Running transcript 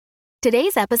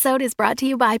Today's episode is brought to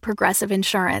you by Progressive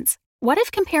Insurance. What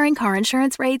if comparing car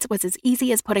insurance rates was as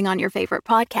easy as putting on your favorite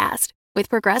podcast? With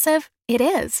Progressive, it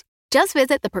is. Just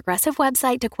visit the Progressive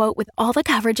website to quote with all the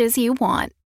coverages you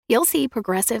want. You'll see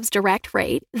Progressive's direct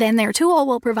rate, then their tool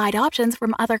will provide options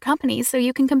from other companies so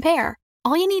you can compare.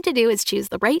 All you need to do is choose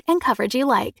the rate and coverage you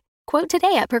like. Quote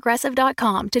today at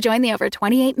Progressive.com to join the over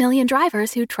 28 million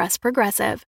drivers who trust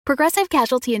Progressive. Progressive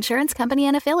Casualty Insurance Company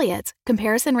and Affiliates.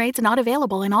 Comparison rates not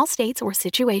available in all states or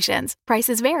situations.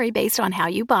 Prices vary based on how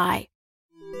you buy.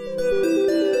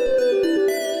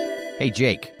 Hey,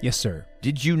 Jake. Yes, sir.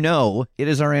 Did you know it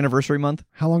is our anniversary month?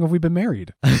 How long have we been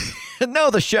married? No,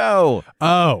 the show.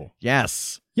 Oh.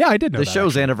 Yes. Yeah, I did know the that.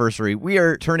 show's actually. anniversary. We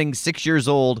are turning 6 years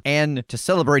old, and to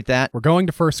celebrate that, We're going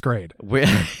to first grade. we're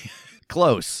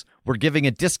close. We're giving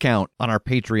a discount on our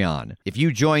Patreon. If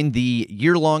you join the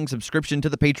year-long subscription to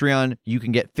the Patreon, you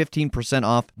can get 15%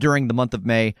 off during the month of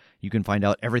May. You can find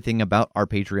out everything about our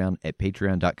Patreon at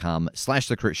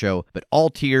patreon.com/thecritshow. But all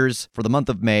tiers for the month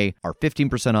of May are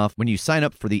 15% off when you sign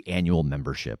up for the annual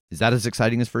membership. Is that as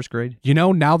exciting as first grade? You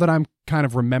know, now that I'm kind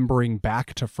of remembering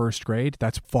back to first grade,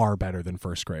 that's far better than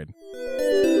first grade.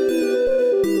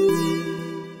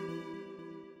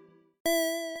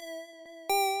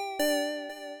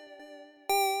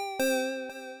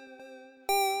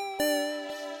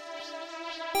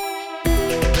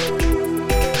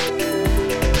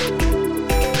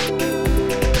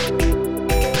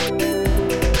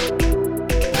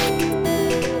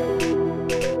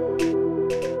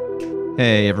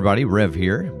 Hey everybody, Rev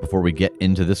here. Before we get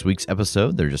into this week's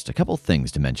episode, there are just a couple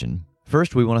things to mention.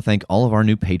 First, we want to thank all of our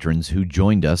new patrons who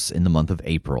joined us in the month of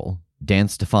April. Dan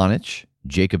Stefanich,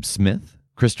 Jacob Smith,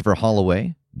 Christopher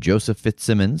Holloway, Joseph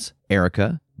Fitzsimmons,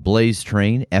 Erica, Blaze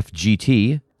Train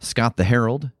FGT, Scott the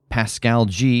Herald, Pascal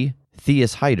G,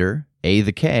 Theus Hyder, A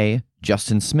the K,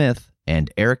 Justin Smith, and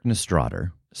Eric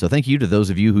Nestrader. So thank you to those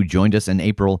of you who joined us in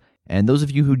April, and those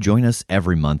of you who join us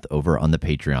every month over on the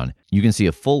Patreon. You can see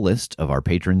a full list of our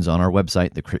patrons on our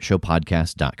website,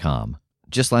 thecritshowpodcast.com.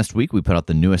 Just last week, we put out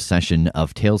the newest session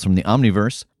of Tales from the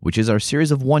Omniverse, which is our series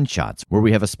of one-shots, where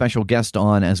we have a special guest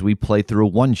on as we play through a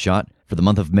one-shot. For the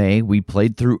month of May, we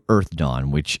played through Earth Dawn,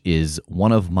 which is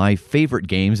one of my favorite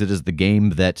games. It is the game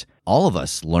that all of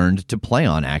us learned to play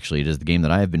on, actually. It is the game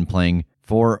that I have been playing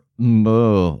for a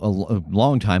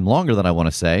long time, longer than I want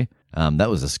to say. That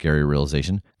was a scary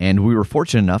realization. And we were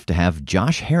fortunate enough to have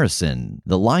Josh Harrison,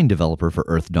 the line developer for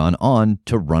Earth Dawn, on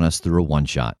to run us through a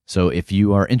one-shot. So if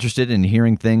you are interested in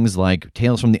hearing things like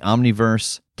Tales from the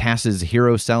Omniverse, Tass's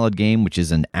Hero Salad Game, which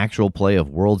is an actual play of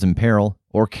Worlds in Peril,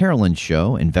 or Carolyn's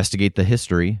show, Investigate the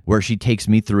History, where she takes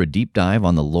me through a deep dive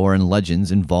on the lore and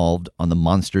legends involved on the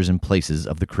monsters and places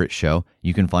of the Crit Show,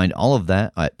 you can find all of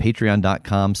that at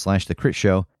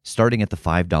patreon.com/thecritshow, starting at the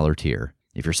 $5 tier.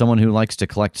 If you're someone who likes to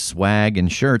collect swag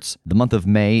and shirts, the month of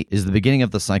May is the beginning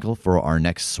of the cycle for our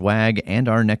next swag and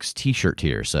our next t-shirt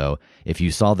tier. So if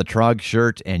you saw the Trog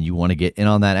shirt and you want to get in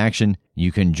on that action,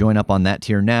 you can join up on that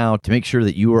tier now to make sure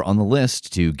that you are on the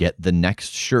list to get the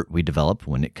next shirt we develop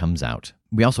when it comes out.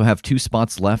 We also have 2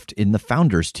 spots left in the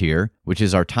Founders tier, which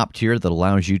is our top tier that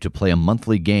allows you to play a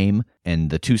monthly game, and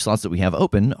the 2 slots that we have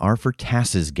open are for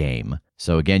Tass's game.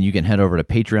 So again, you can head over to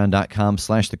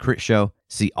patreon.com/thecritshow,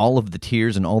 see all of the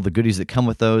tiers and all the goodies that come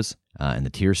with those, and the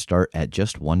tiers start at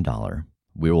just $1.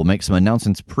 We will make some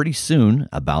announcements pretty soon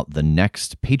about the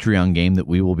next Patreon game that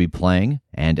we will be playing,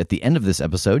 and at the end of this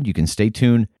episode, you can stay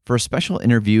tuned for a special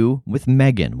interview with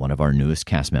Megan, one of our newest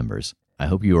cast members. I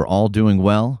hope you are all doing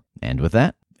well, and with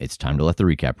that, it's time to let the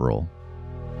recap roll.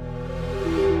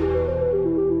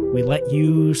 We let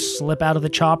you slip out of the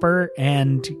chopper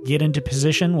and get into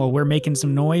position while we're making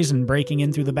some noise and breaking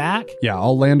in through the back. Yeah,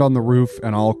 I'll land on the roof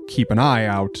and I'll keep an eye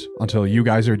out until you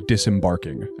guys are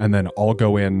disembarking. And then I'll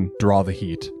go in, draw the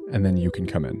heat, and then you can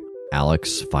come in.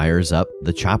 Alex fires up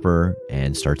the chopper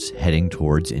and starts heading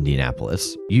towards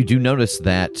Indianapolis. You do notice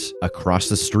that across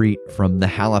the street from the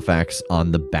Halifax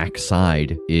on the back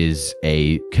side is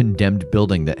a condemned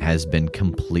building that has been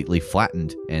completely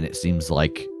flattened, and it seems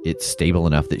like it's stable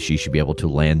enough that she should be able to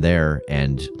land there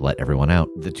and let everyone out.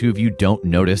 The two of you don't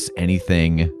notice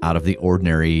anything out of the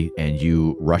ordinary, and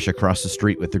you rush across the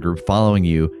street with the group following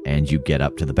you, and you get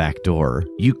up to the back door.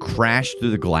 You crash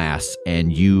through the glass,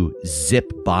 and you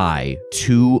zip by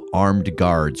 2 armed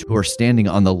guards who are standing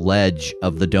on the ledge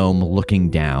of the dome looking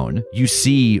down. You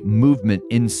see movement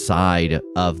inside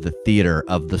of the theater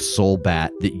of the Soul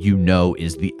Bat that you know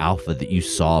is the Alpha that you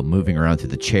saw moving around through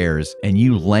the chairs, and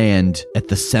you land at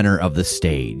the center of the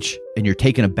stage. And you're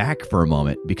taken aback for a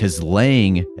moment because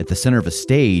laying at the center of a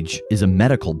stage is a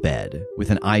medical bed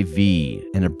with an IV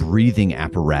and a breathing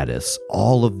apparatus.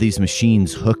 All of these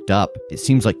machines hooked up, it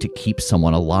seems like to keep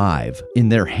someone alive. In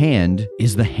their hand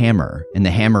is the hammer, and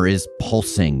the hammer is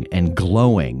pulsing and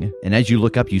glowing. And as you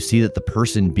look up, you see that the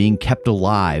person being kept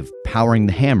alive, powering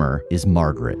the hammer, is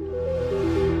Margaret.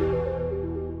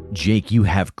 Jake, you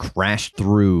have crashed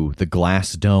through the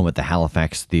glass dome at the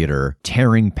Halifax Theater,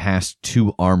 tearing past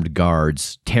 2 armed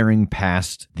guards, tearing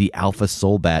past the Alpha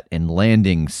Soulbat, and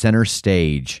landing center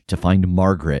stage to find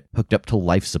Margaret hooked up to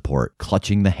life support,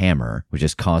 clutching the hammer, which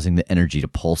is causing the energy to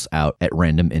pulse out at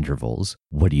random intervals.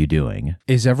 What are you doing?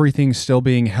 Is everything still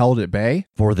being held at bay?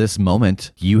 For this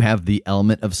moment, you have the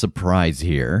element of surprise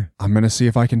here. I'm going to see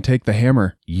if I can take the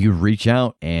hammer. You reach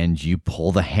out and you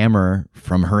pull the hammer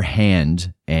from her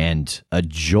hand, and a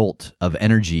jolt of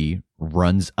energy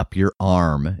runs up your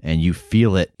arm, and you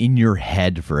feel it in your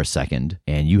head for a second,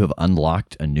 and you have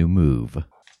unlocked a new move.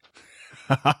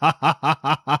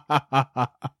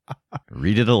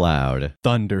 Read it aloud.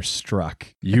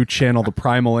 Thunderstruck. You channel the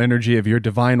primal energy of your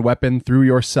divine weapon through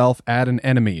yourself at an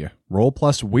enemy. Roll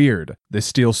plus weird.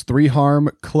 This deals 3 harm,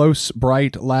 close,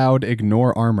 bright, loud,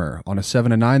 ignore armor. On a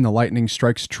 7 and 9, the lightning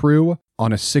strikes true.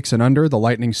 On a 6 and under, the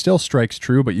lightning still strikes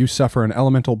true, but you suffer an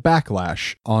elemental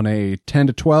backlash. On a 10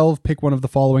 to 12, pick one of the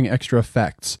following extra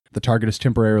effects. The target is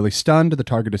temporarily stunned, the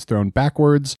target is thrown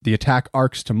backwards, the attack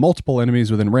arcs to multiple enemies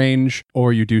within range,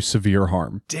 or you do severe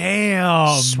harm.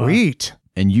 Damn. Sweet.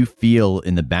 And you feel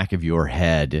in the back of your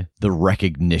head the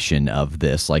recognition of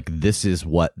this. Like, this is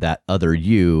what that other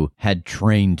you had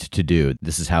trained to do.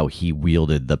 This is how he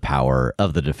wielded the power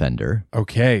of the defender.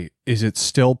 Okay, is it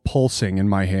still pulsing in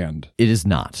my hand? It is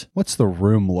not. What's the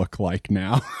room look like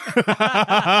now?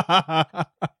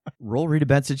 Roll read a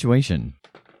bad situation.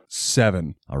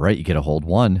 7. All right, you get a hold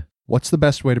 1. What's the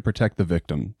best way to protect the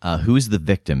victim? Who's the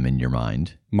victim in your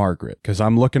mind? Margaret, because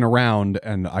I'm looking around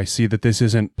and I see that this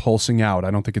isn't pulsing out.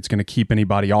 I don't think it's going to keep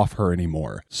anybody off her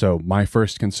anymore. So my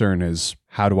first concern is,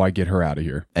 how do I get her out of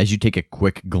here? As you take a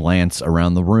quick glance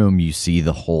around the room, you see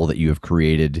the hole that you have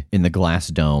created in the glass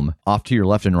dome. Off to your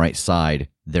left and right side,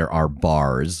 there are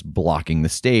bars blocking the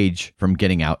stage from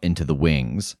getting out into the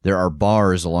wings. There are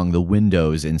bars along the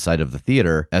windows inside of the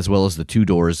theater, as well as the 2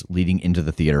 doors leading into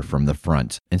the theater from the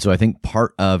front. And so I think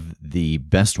part of the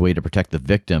best way to protect the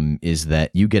victim is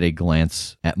that you get a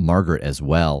glance at Margaret as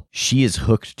well. She is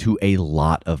hooked to a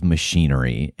lot of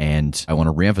machinery, and I want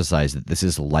to reemphasize that this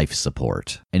is life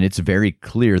support. And it's very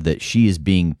clear that she is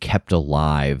being kept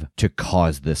alive to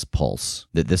cause this pulse,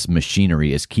 that this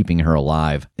machinery is keeping her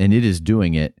alive, and it is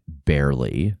doing it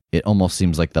barely. It almost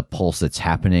seems like the pulse that's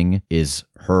happening is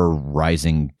her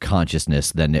rising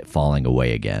consciousness, then it falling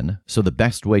away again. So the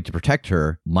best way to protect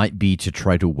her might be to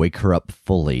try to wake her up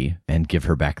fully and give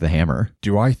her back the hammer.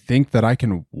 Do I think that I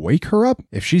can wake her up?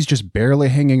 If she's just barely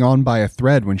hanging on by a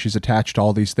thread when she's attached to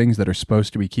all these things that are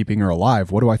supposed to be keeping her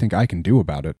alive, what do I think I can do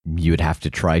about it? You would have to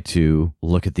try to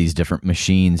look at these different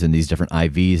machines and these different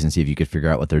IVs and see if you could figure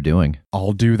out what they're doing.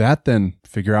 I'll do that then.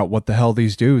 Figure out what the hell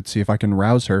these do, see if I can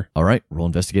rouse her. All right, roll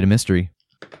investigate a mystery.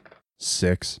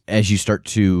 6. As you start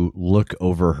to look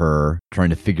over her, trying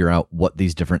to figure out what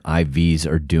these different IVs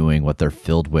are doing, what they're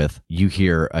filled with, you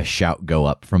hear a shout go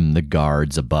up from the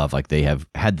guards above, like they have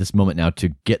had this moment now to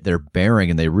get their bearing,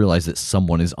 and they realize that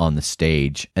someone is on the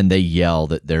stage, and they yell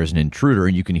that there's an intruder,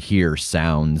 and you can hear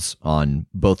sounds on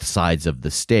both sides of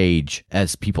the stage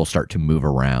as people start to move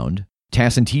around.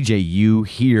 Tass and TJ, you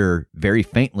hear very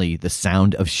faintly the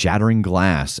sound of shattering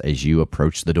glass as you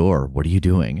approach the door. What are you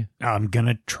doing? I'm going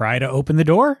to try to open the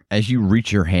door. As you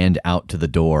reach your hand out to the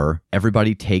door,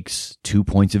 everybody takes 2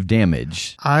 points of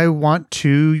damage. I want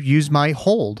to use my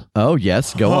hold. Oh,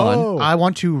 yes, go on. I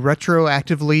want to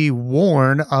retroactively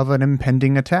warn of an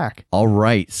impending attack. All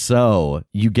right, so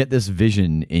you get this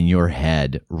vision in your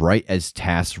head right as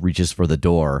Tass reaches for the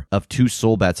door of 2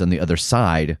 Soulbats on the other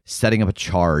side, setting up a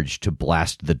charge to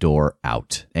blast the door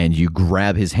out. And you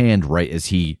grab his hand right as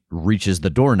he reaches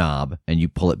the doorknob and you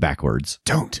pull it backwards.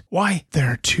 Don't. Why?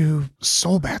 There are 2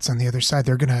 Soulbats on the other side.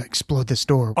 They're going to explode this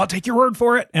door. I'll take your word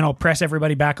for it, and I'll press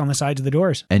everybody back on the sides of the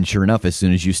doors. And sure enough, as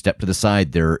soon as you step to the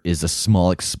side, there is a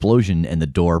small explosion and the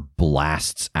door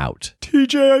blasts out.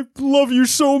 TJ, I love you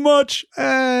so much.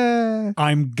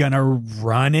 I'm gonna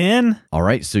run in. All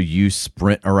right, so you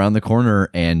sprint around the corner,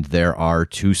 and there are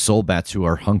 2 Soulbats who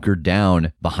are hunkered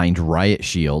down behind riot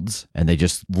shields, and they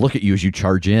just look at you as you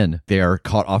charge in. They are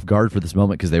caught off guard for this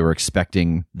moment because they were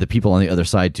expecting the people on the other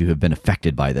side to have been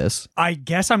affected by this. I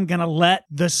guess I'm gonna let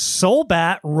the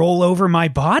Soulbat roll over my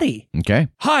body. Okay.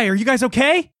 Hi, are you guys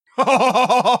okay?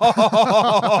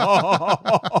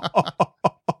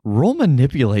 Roll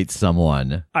manipulate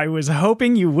someone. I was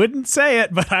hoping you wouldn't say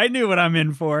it, but I knew what I'm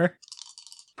in for.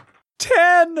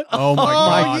 10! Oh my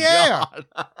god. yeah.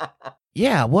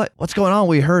 Yeah, what's going on?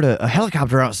 We heard a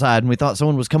helicopter outside and we thought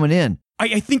someone was coming in.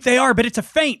 I think they are, but it's a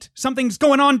feint. Something's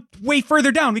going on way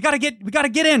further down. We gotta get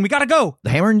in. We gotta go.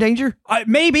 The hammer in danger?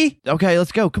 Maybe. Okay,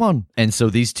 let's go. Come on. And so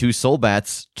these two soul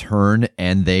bats turn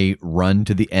and they run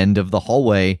to the end of the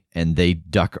hallway and they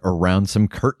duck around some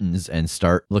curtains and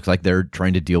looks like they're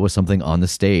trying to deal with something on the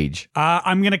stage.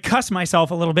 I'm gonna cuss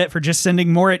myself a little bit for just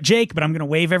sending more at Jake, but I'm gonna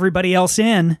wave everybody else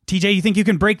in. TJ, you think you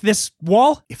can break this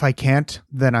wall? If I can't,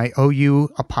 then I owe you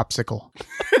a popsicle.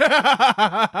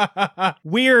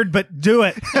 Weird, but do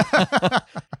it.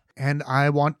 And I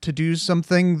want to do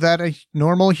something that a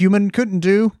normal human couldn't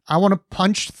do. I want to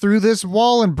punch through this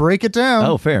wall and break it down.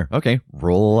 Oh, fair. Okay.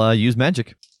 Roll use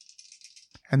magic.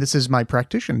 And this is my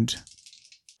practitioned.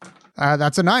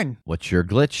 That's a 9. What's your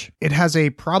glitch? It has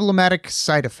a problematic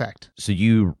side effect. So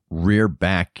you rear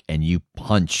back and you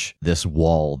punch this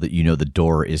wall that you know the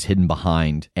door is hidden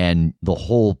behind, and the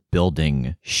whole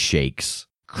building shakes.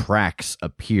 Cracks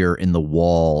appear in the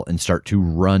wall and start to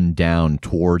run down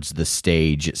towards the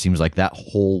stage. It seems like that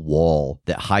whole wall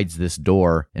that hides this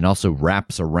door and also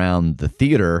wraps around the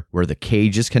theater where the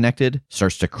cage is connected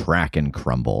starts to crack and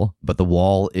crumble. But the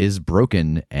wall is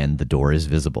broken and the door is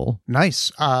visible.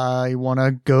 Nice. I want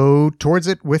to go towards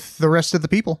it with the rest of the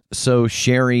people. So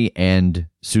Sherry and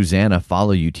Susanna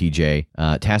follow you, TJ.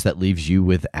 Task that leaves you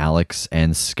with Alex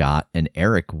and Scott and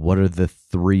Eric. What are the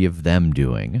three of them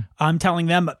doing? I'm telling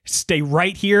them, stay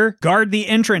right here, guard the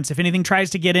entrance. If anything tries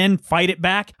to get in, fight it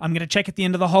back. I'm going to check at the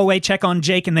end of the hallway, check on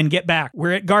Jake, and then get back.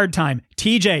 We're at guard time.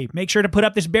 TJ, make sure to put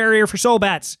up this barrier for soul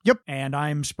bats. Yep. And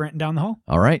I'm sprinting down the hall.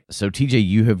 All right. So TJ,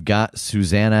 you have got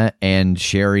Susanna and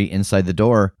Sherry inside the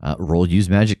door. Roll use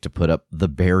magic to put up the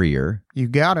barrier. You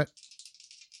got it.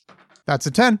 That's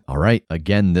a 10. All right.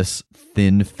 Again, this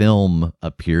thin film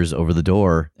appears over the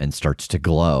door and starts to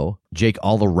glow. Jake,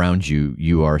 all around you,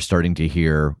 you are starting to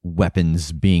hear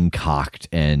weapons being cocked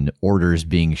and orders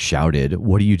being shouted.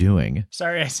 What are you doing?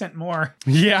 Sorry, I sent more.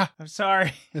 Yeah, I'm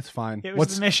sorry. it's fine. It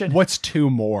was the mission. What's 2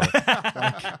 more?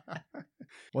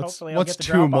 Hopefully I'll What's get the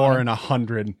 2 drop more on in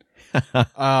 100?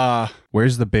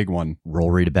 Where's the big one?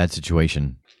 Roll read a bad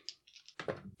situation.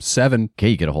 7. Okay,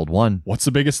 you get a hold 1. What's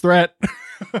the biggest threat?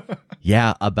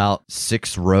 Yeah, about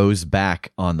 6 rows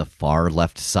back on the far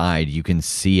left side, you can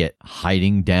see it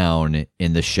hiding down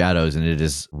in the shadows, and it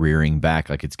is rearing back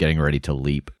like it's getting ready to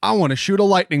leap. I want to shoot a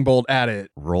lightning bolt at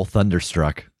it. Roll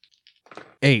Thunderstruck.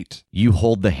 8. You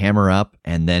hold the hammer up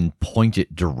and then point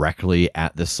it directly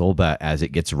at the soul bat as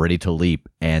it gets ready to leap,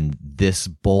 and this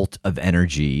bolt of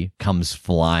energy comes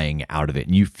flying out of it,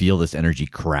 and you feel this energy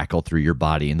crackle through your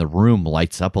body, and the room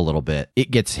lights up a little bit.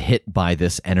 It gets hit by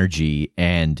this energy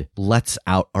and lets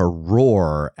out a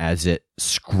roar as it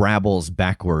scrabbles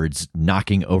backwards,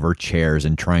 knocking over chairs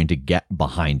and trying to get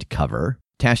behind cover.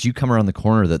 Tash, you come around the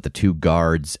corner that the 2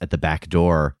 guards at the back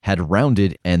door had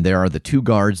rounded, and there are the 2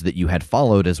 guards that you had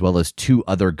followed as well as 2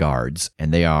 other guards,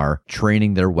 and they are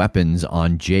training their weapons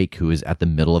on Jake, who is at the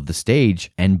middle of the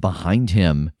stage, and behind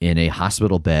him in a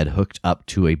hospital bed hooked up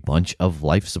to a bunch of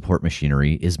life support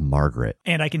machinery is Margaret.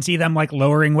 And I can see them like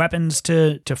lowering weapons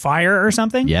to fire or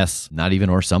something? Yes, not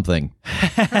even or something.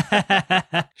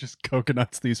 Just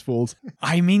coconuts, these fools.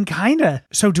 I mean, kinda.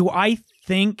 So do I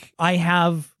think I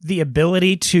have the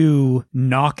ability to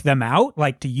knock them out,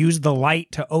 like to use the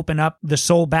light to open up the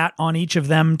soul bat on each of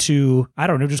them to, I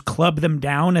don't know, just club them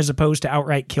down as opposed to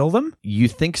outright kill them? You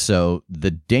think so.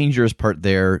 The dangerous part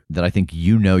there that I think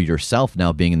you know yourself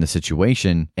now being in the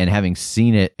situation and having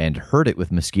seen it and heard it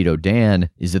with Mosquito Dan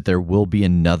is that there will be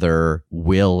another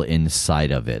will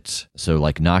inside of it. So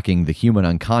like knocking the human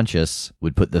unconscious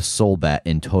would put the soul bat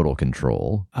in total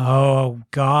control. Oh,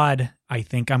 God. I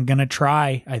think I'm going to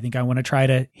try. I think I want to try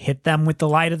to hit them with the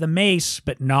light of the mace,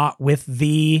 but not with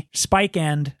the spike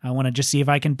end. I want to just see if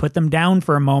I can put them down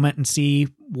for a moment and see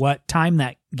what time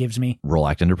that gives me. Roll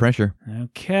act under pressure.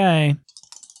 Okay.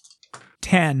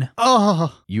 10.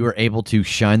 Oh, You are able to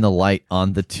shine the light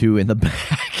on the 2 in the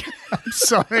back. I'm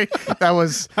sorry. That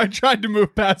was, I tried to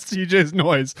move past TJ's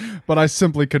noise, but I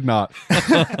simply could not.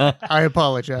 I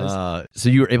apologize. So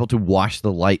you were able to wash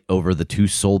the light over the 2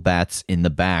 soul bats in the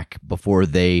back before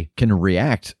they can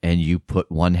react, and you put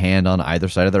one hand on either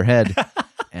side of their head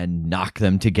and knock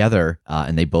them together,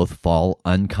 and they both fall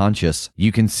unconscious.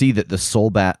 You can see that the soul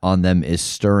bat on them is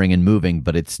stirring and moving,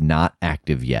 but it's not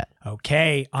active yet.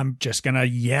 Okay, I'm just going to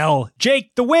yell,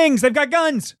 Jake, the wings, they've got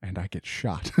guns. And I get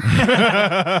shot.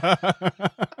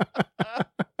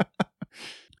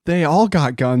 They all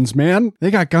got guns, man. They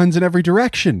got guns in every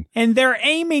direction. And they're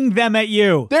aiming them at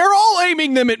you. They're all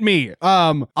aiming them at me.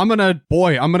 I'm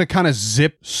gonna kind of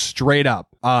zip straight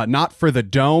up. Not for the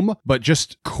dome, but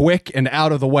just quick and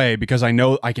out of the way because I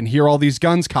know I can hear all these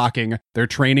guns cocking. They're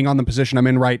training on the position I'm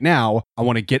in right now. I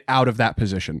want to get out of that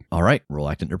position. All right, roll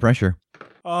act under pressure.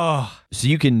 Oh. So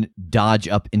you can dodge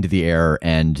up into the air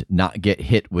and not get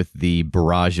hit with the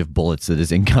barrage of bullets that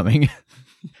is incoming.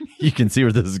 You can see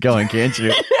where this is going, can't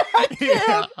you?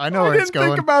 Yeah, I know where it's going.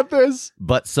 I didn't think about this.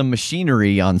 But some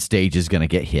machinery on stage is going to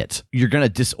get hit. You're going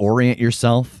to disorient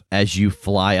yourself as you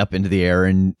fly up into the air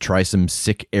and try some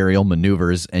sick aerial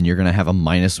maneuvers, and you're going to have a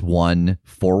 -1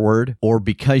 forward. Or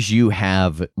because you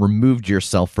have removed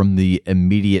yourself from the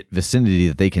immediate vicinity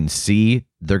that they can see,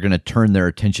 they're going to turn their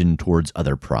attention towards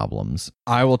other problems.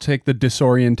 I will take the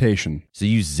disorientation. So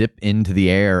you zip into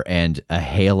the air and a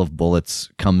hail of bullets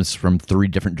comes from 3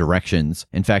 different directions.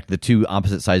 In fact, the 2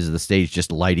 opposite sides of the stage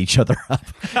just light each other up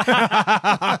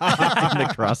in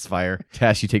the crossfire.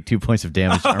 Tash, you take 2 points of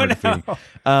damage. Defeating.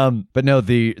 But no,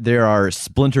 there are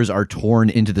splinters are torn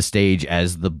into the stage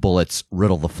as the bullets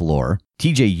riddle the floor.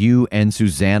 TJ, you and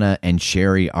Susanna and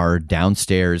Sherry are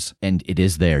downstairs, and it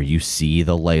is there. You see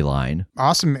the ley line.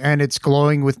 Awesome. And it's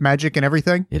glowing with magic and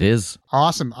everything? It is.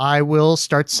 Awesome. I will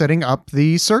start setting up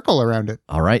the circle around it.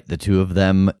 All right. The 2 of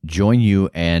them join you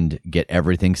and get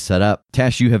everything set up.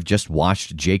 Tash, you have just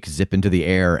watched Jake zip into the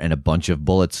air and a bunch of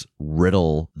bullets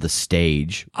riddle the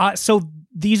stage. So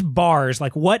these bars,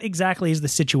 like what exactly is the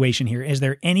situation here? Is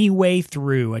there any way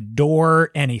through, a door,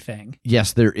 anything?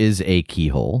 Yes, there is a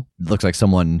keyhole. It looks like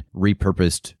someone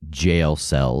repurposed jail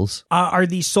cells. Are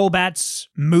these soul bats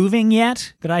moving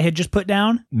yet that I had just put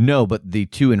down? No, but the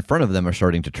 2 in front of them are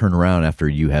starting to turn around after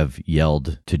you have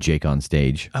yelled to Jake on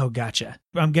stage. Oh, gotcha.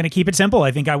 I'm going to keep it simple.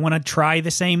 I think I want to try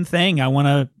the same thing. I want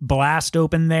to blast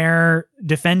open their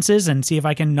defenses and see if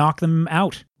I can knock them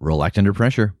out. Roll act under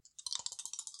pressure.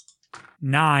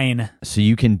 9. So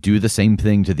you can do the same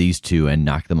thing to these 2 and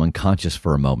knock them unconscious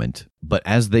for a moment. But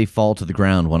as they fall to the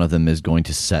ground, one of them is going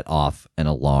to set off an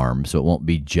alarm. So it won't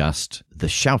be just the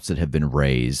shouts that have been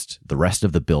raised. The rest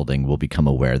of the building will become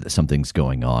aware that something's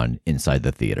going on inside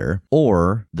the theater.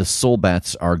 Or the soul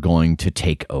bats are going to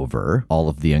take over all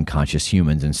of the unconscious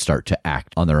humans and start to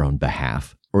act on their own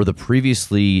behalf. Or the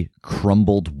previously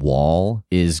crumbled wall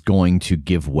is going to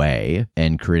give way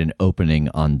and create an opening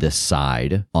on this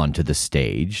side onto the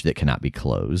stage that cannot be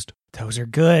closed. Those are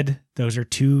good. Those are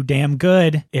too damn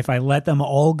good. If I let them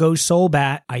all go soul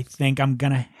bat, I think I'm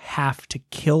going to have to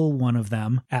kill one of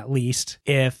them, at least.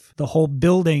 If the whole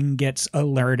building gets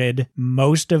alerted,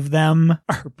 most of them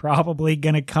are probably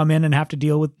going to come in and have to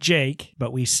deal with Jake,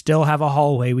 but we still have a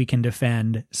hallway we can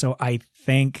defend. So I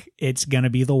think it's going to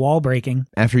be the wall breaking.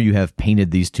 After you have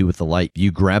painted these 2 with the light,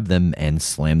 you grab them and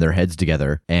slam their heads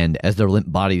together. And as their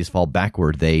limp bodies fall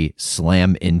backward, they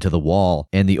slam into the wall,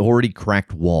 and the already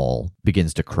cracked wall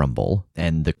begins to crumble,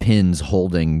 and the pins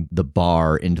holding the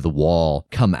bar into the wall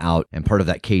come out, and part of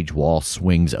that cage wall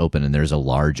swings open, and there's a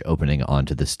large opening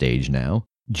onto the stage now.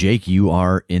 Jake, you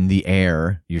are in the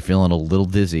air. You're feeling a little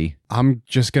dizzy. I'm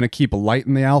just going to keep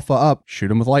lighting the alpha up.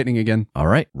 Shoot him with lightning again. All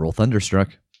right, roll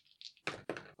Thunderstruck.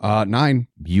 9.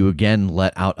 You again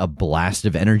let out a blast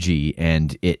of energy,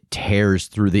 and it tears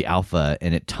through the alpha,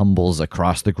 and it tumbles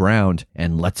across the ground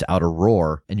and lets out a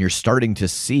roar. And you're starting to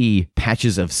see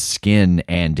patches of skin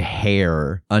and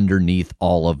hair underneath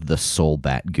all of the soul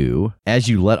bat goo. As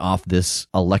you let off this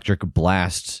electric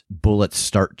blast, bullets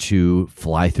start to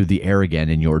fly through the air again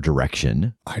in your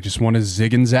direction. I just want to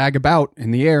zig and zag about in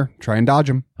the air. Try and dodge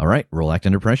them. All right, roll act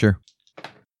under pressure.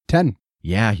 10.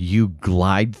 Yeah, you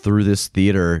glide through this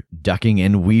theater, ducking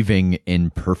and weaving in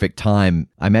perfect time.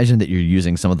 I imagine that you're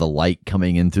using some of the light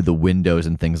coming in through the windows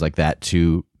and things like that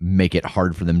to make it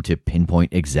hard for them to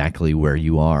pinpoint exactly where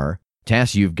you are.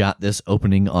 Tass, you've got this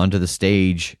opening onto the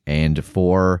stage, and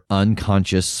 4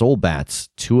 unconscious soul bats,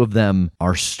 2 of them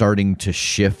are starting to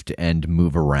shift and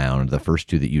move around, the first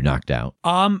 2 that you knocked out.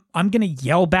 I'm going to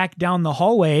yell back down the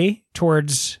hallway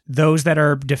towards those that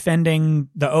are defending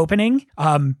the opening.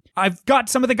 I've got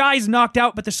some of the guys knocked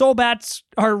out, but the soul bats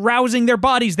are rousing their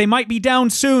bodies. They might be down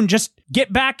soon. Just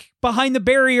get back behind the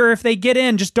barrier if they get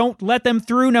in. Just don't let them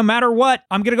through no matter what.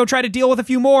 I'm going to go try to deal with a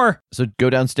few more. So go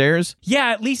downstairs?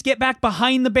 Yeah, at least get back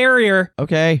behind the barrier.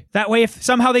 Okay. That way, if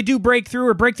somehow they do break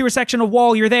through a section of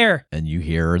wall, you're there. And you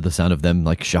hear the sound of them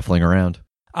like shuffling around.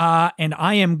 And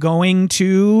I am going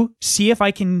to see if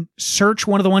I can search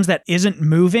one of the ones that isn't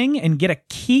moving and get a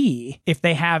key, if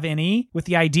they have any, with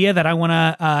the idea that I want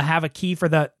to have a key for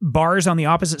the bars on the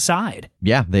opposite side.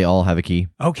 Yeah, they all have a key.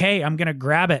 Okay, I'm going to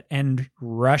grab it and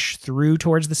rush through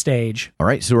towards the stage. All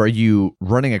right, so are you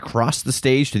running across the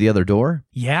stage to the other door?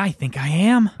 Yeah, I think I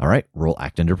am. All right, roll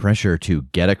act under pressure to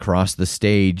get across the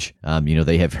stage.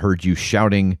 They have heard you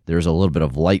shouting. There's a little bit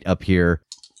of light up here.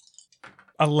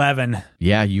 11.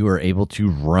 Yeah, you are able to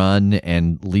run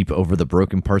and leap over the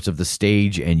broken parts of the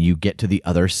stage, and you get to the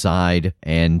other side,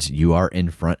 and you are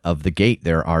in front of the gate.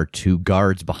 There are 2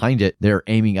 guards behind it. They're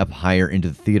aiming up higher into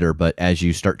the theater, but as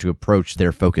you start to approach,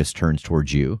 their focus turns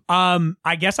towards you.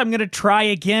 I guess I'm gonna try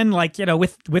again,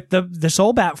 with the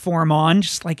soul bat form on,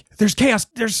 just like, there's chaos,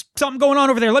 there's something going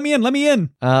on over there. Let me in.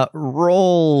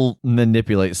 Roll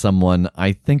manipulate someone,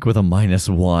 I think with a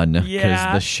 -1, because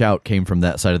Yeah. the shout came from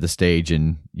that side of the stage,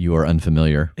 and you are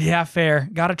unfamiliar. Yeah, fair.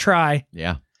 Gotta try.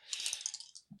 Yeah.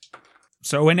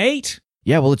 So an 8.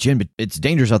 Yeah, well, it's Jin, but it's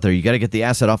dangerous out there. You got to get the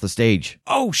asset off the stage.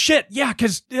 Oh, shit. Yeah,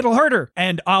 because it'll hurt her.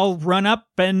 And I'll run up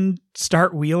and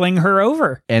start wheeling her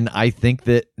over. And I think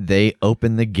that they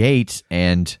open the gate,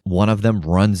 and one of them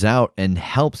runs out and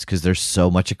helps because there's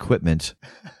so much equipment.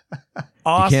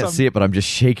 Awesome. You can't see it, but I'm just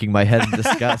shaking my head in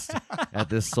disgust at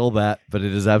this soul bat, but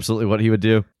it is absolutely what he would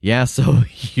do. Yeah, so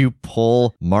you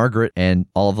pull Margaret and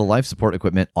all of the life support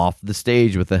equipment off the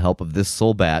stage with the help of this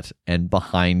soul bat and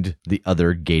behind the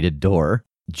other gated door.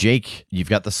 Jake, you've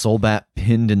got the soul bat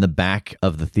pinned in the back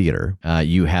of the theater.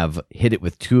 You have hit it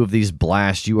with 2 of these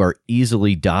blasts. You are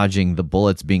easily dodging the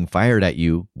bullets being fired at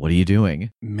you. What are you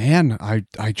doing? Man,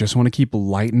 I just want to keep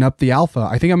lighting up the alpha.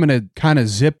 I think I'm going to kind of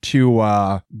zip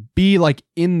to be like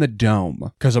in the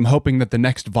dome, because I'm hoping that the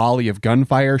next volley of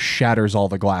gunfire shatters all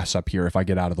the glass up here if I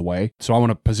get out of the way. So I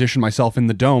want to position myself in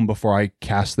the dome before I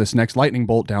cast this next lightning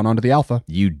bolt down onto the alpha.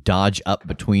 You dodge up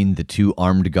between the 2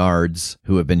 armed guards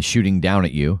who have been shooting down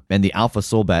at you. And the Alpha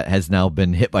Soul Bat has now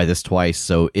been hit by this twice,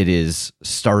 so it is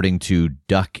starting to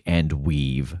duck and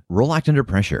weave. Roll act under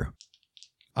pressure.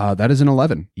 That is an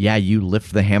 11. Yeah, you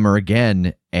lift the hammer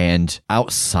again, and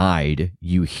outside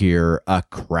you hear a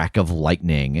crack of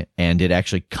lightning, and it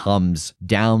actually comes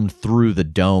down through the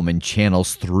dome and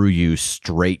channels through you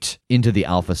straight into the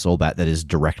Alpha Soul Bat that is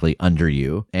directly under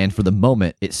you. And for the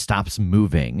moment, it stops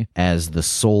moving as the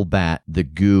Soul Bat, the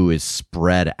goo is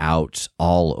spread out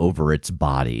all over its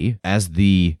body. As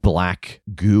the black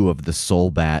goo of the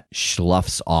Soul Bat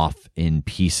sloughs off in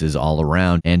pieces all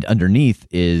around, and underneath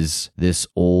is this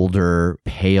older,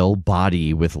 pale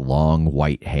body with long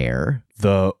white hair.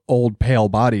 The old pale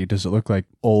body, does it look like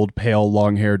old pale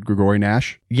long-haired Grigori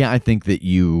Nash? Yeah, I think that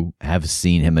you have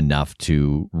seen him enough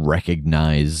to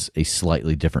recognize a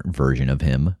slightly different version of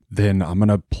him. Then I'm going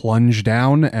to plunge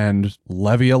down and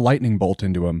levy a lightning bolt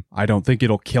into him. I don't think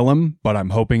it'll kill him, but I'm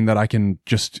hoping that I can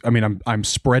I'm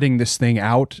spreading this thing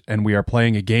out, and we are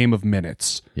playing a game of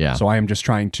minutes. Yeah. So I am just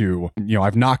trying to,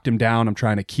 I've knocked him down. I'm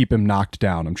trying to keep him knocked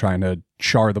down. I'm trying to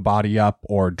char the body up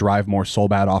or drive more soul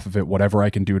bat off of it, whatever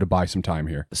I can do to buy some time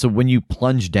here. So when you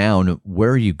plunge down, where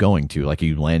are you going to? Like, are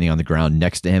you landing on the ground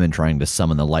next to him and trying to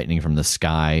summon the lightning from the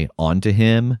sky onto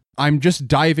him? I'm just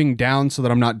diving down so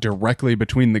that I'm not directly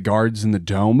between the guards and the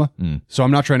dome. So I'm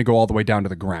not trying to go all the way down to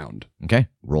the ground. Okay,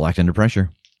 roll act under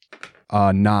pressure.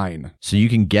 9. So you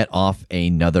can get off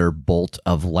another bolt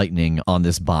of lightning on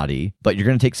this body, but you're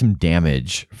going to take some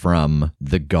damage from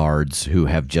the guards who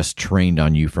have just trained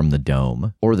on you from the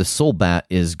dome. Or the soul bat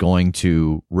is going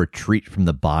to retreat from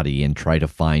the body and try to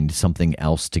find something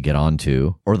else to get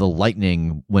onto. Or the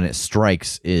lightning, when it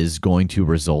strikes, is going to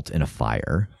result in a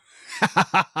fire.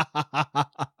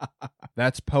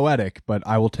 That's poetic, but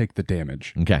I will take the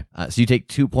damage. Okay, so you take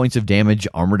 2 points of damage,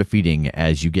 armor defeating,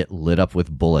 as you get lit up with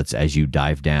bullets as you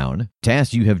dive down.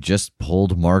 Tass, you have just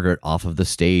pulled Margaret off of the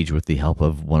stage with the help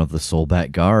of one of the Soul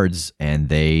Bat guards, and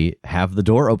they have the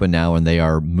door open now, and they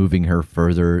are moving her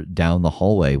further down the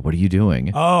hallway. What are you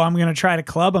doing? Oh, I'm going to try to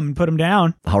club him and put him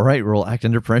down. All right, roll act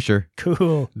under pressure.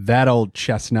 Cool. That old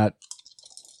chestnut.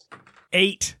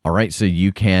 8. All right, so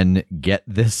you can get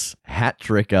this hat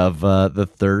trick of the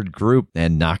third group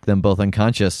and knock them both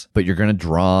unconscious, but you're going to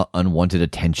draw unwanted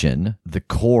attention. The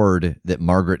cord that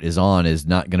Margaret is on is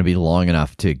not going to be long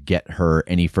enough to get her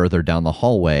any further down the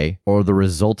hallway, or the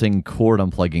resulting cord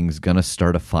unplugging is going to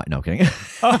start a fire. No, kidding.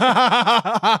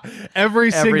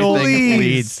 Everything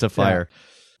leads to fire. Yeah.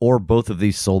 Or both of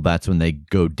these soul bats, when they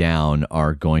go down,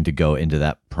 are going to go into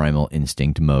that primal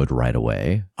instinct mode right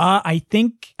away. I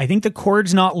think the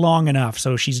cord's not long enough,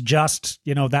 so she's just,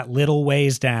 that little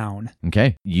ways down.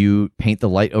 Okay. You paint the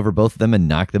light over both of them and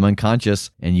knock them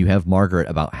unconscious, and you have Margaret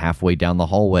about halfway down the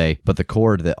hallway, but the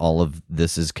cord that all of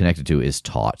this is connected to is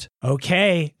taut.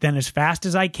 Okay, then as fast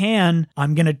as I can,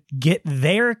 I'm going to get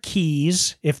their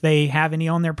keys, if they have any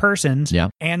on their persons,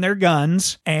 and their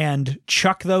guns, and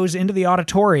chuck those into the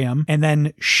auditorium, and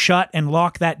then shut and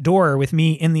lock that door with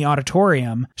me in the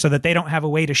auditorium so that they don't have a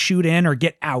way to shoot in or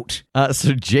get out.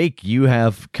 So Jake, you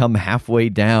have come halfway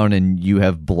down and you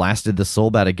have blasted the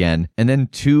soul bat again, and then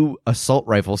 2 assault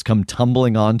rifles come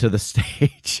tumbling onto the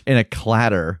stage in a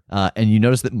clatter, and you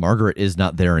notice that Margaret is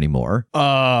not there anymore.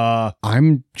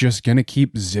 I'm just gonna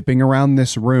keep zipping around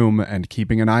this room and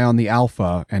keeping an eye on the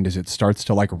alpha, and as it starts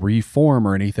to reform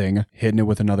or anything, hitting it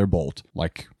with another bolt.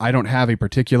 I don't have a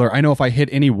particular, I know if I hit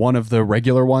any one of the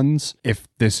regular ones, if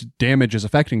this damage is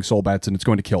affecting soul bats, and it's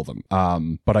going to kill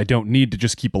them. But I don't need to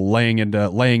just keep laying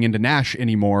into Nash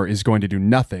anymore is going to do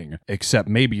nothing, except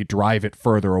maybe drive it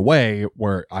further away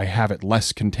where I have it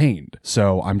less contained.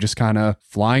 So I'm just kind of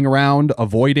flying around,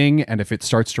 avoiding, and if it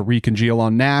starts to recongeal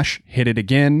on Nash, hit it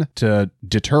again to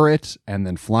deter it, and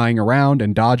then flying around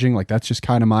and dodging. That's just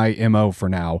kind of my MO for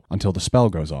now until the spell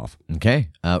goes off. Okay.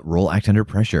 Roll act under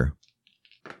pressure.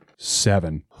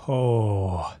 7.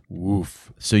 Oh.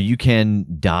 Woof. So you can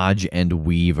dodge and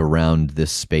weave around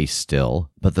this space still,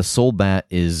 but the soul bat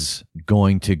is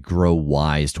going to grow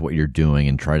wise to what you're doing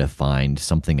and try to find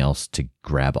something else to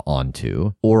grab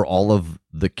onto. Or all of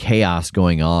the chaos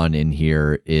going on in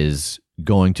here is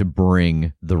going to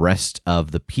bring the rest of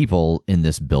the people in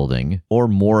this building, or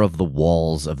more of the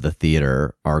walls of the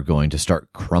theater are going to start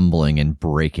crumbling and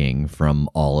breaking from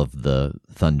all of the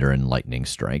thunder and lightning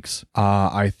strikes.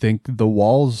 I think the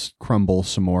walls crumble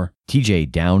some more.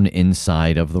 TJ, down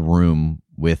inside of the room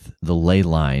with the ley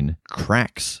line,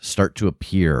 cracks start to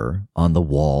appear on the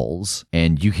walls,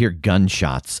 and you hear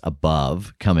gunshots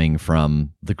above coming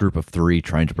from the group of 3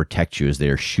 trying to protect you as they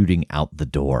are shooting out the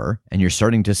door. And you're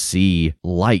starting to see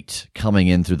light coming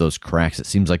in through those cracks. It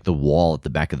seems like the wall at the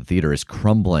back of the theater is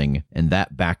crumbling, and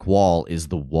that back wall is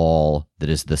the wall that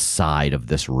is the side of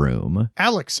this room.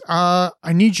 Alex, I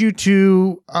need you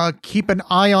to keep an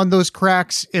eye on those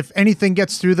cracks. If anything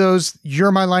gets through those,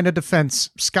 you're my line of defense.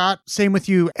 Scott, same with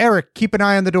you. Eric, keep an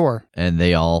eye on the door. And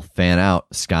they all fan out.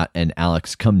 Scott and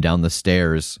Alex come down the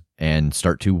stairs and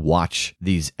start to watch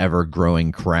these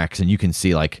ever-growing cracks, and you can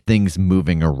see things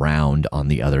moving around on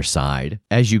the other side.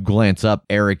 As you glance up,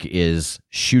 Eric is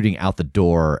shooting out the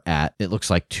door at, it looks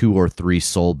like 2 or 3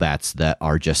 soul bats that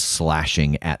are just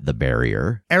slashing at the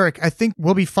barrier. Eric, I think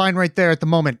we'll be fine right there at the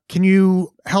moment. Can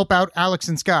you help out Alex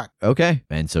and Scott? Okay.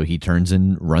 And so he turns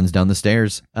and runs down the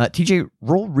stairs. TJ,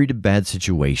 roll read a bad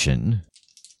situation.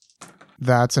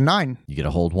 That's a 9. You get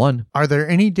a hold 1. Are there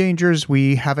any dangers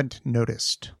we haven't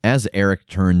noticed? As Eric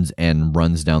turns and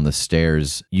runs down the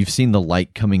stairs, you've seen the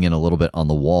light coming in a little bit on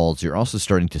the walls. You're also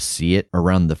starting to see it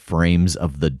around the frames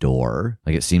of the door.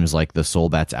 It seems like the soul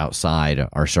bats outside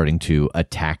are starting to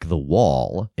attack the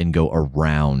wall and go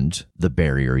around the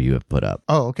barrier you have put up.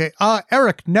 Oh, okay.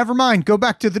 Eric, never mind. Go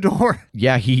back to the door.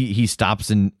 Yeah, he stops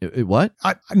and... What?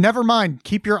 Never mind.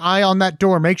 Keep your eye on that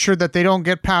door. Make sure that they don't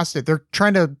get past it. They're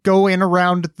trying to go in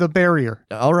around the barrier.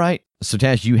 All right. So,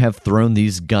 Tash, you have thrown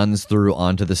these guns through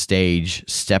onto the stage,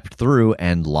 stepped through,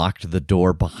 and locked the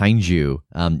door behind you.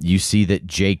 You see that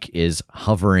Jake is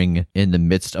hovering in the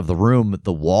midst of the room.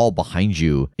 The wall behind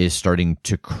you is starting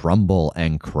to crumble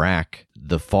and crack.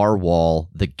 The far wall,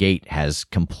 the gate, has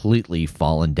completely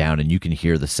fallen down, and you can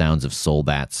hear the sounds of soul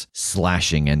bats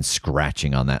slashing and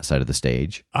scratching on that side of the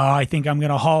stage. I think I'm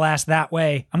going to haul ass that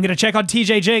way. I'm going to check on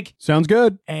TJ, Jake. Sounds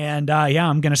good. And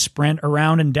I'm going to sprint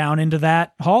around and down into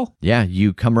that hall. Yeah,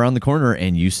 you come around the corner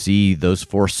and you see those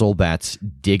 4 soul bats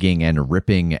digging and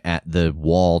ripping at the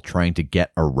wall, trying to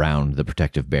get around the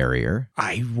protective barrier.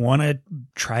 I want to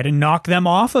try to knock them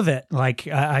off of it.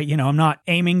 I'm not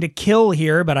aiming to kill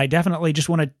here, but I definitely just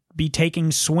want to be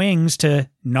taking swings to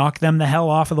knock them the hell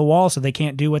off of the wall so they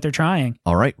can't do what they're trying.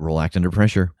 All right, roll act under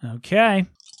pressure. Okay.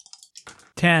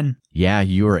 10. Yeah,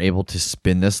 you are able to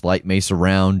spin this light mace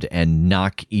around and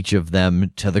knock each of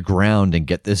them to the ground and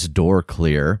get this door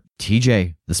clear.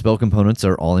 TJ, the spell components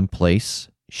are all in place.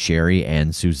 Sherry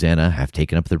and Susanna have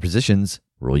taken up their positions.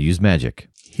 Roll use magic.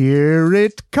 Here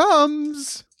it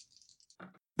comes.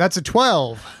 That's a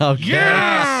 12. Okay.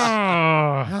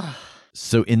 Yeah!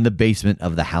 So in the basement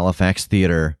of the Halifax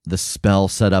Theater, the spell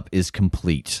setup is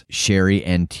complete. Sherry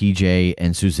and TJ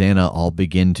and Susanna all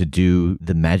begin to do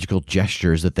the magical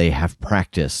gestures that they have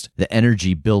practiced. The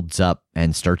energy builds up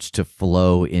and starts to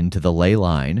flow into the ley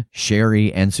line.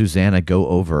 Sherry and Susanna go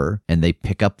over and they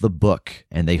pick up the book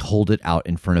and they hold it out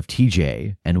in front of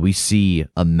TJ. And we see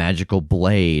a magical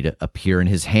blade appear in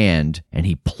his hand and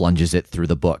he plunges it through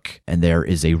the book. And there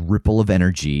is a ripple of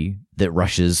energy that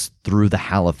rushes through the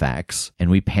Halifax,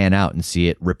 and we pan out and see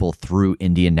it ripple through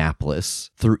Indianapolis,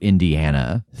 through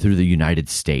Indiana, through the United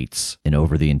States, and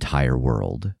over the entire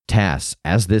world. Tass,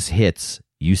 as this hits,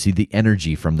 you see the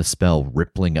energy from the spell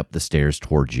rippling up the stairs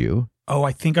towards you. Oh,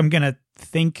 I think I'm going to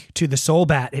think to the soul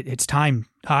bat. It's time.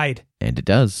 Hide. And it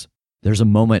does. There's a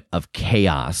moment of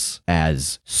chaos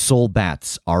as soul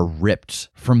bats are ripped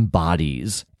from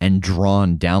bodies and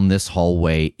drawn down this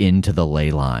hallway into the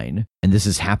ley line. And this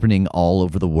is happening all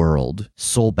over the world.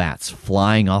 Soul bats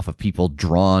flying off of people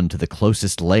drawn to the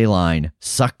closest ley line,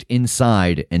 sucked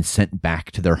inside and sent back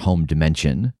to their home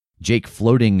dimension. Jake,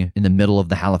 floating in the middle of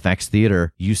the Halifax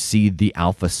Theater, you see the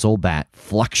alpha soul bat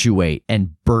fluctuate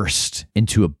and burst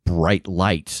into a bright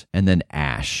light and then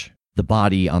ash. The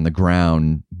body on the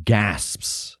ground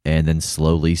gasps and then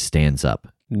slowly stands up.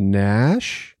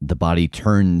 Nash? The body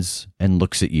turns and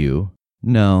looks at you.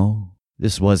 No,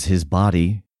 this was his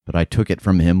body, but I took it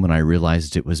from him when I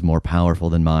realized it was more powerful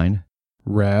than mine.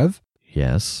 Rev?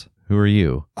 Yes. Who are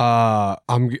you? I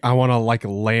want to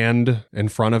land in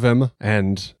front of him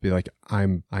and be like,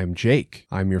 I'm Jake.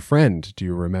 I'm your friend. Do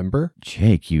you remember?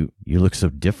 Jake, you look so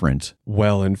different.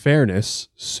 Well, in fairness,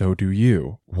 so do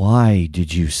you. Why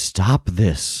did you stop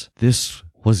this? This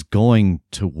was going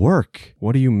to work.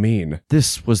 What do you mean?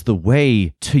 This was the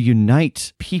way to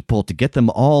unite people, to get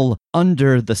them all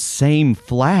under the same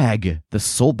flag. The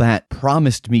Soulbat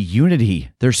promised me unity.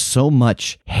 There's so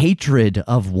much hatred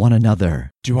of one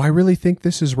another. Do I really think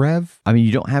this is Rev? I mean,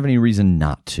 you don't have any reason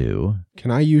not to.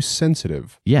 Can I use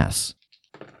sensitive? Yes.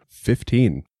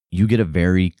 15. You get a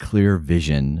very clear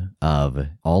vision of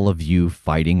all of you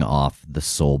fighting off the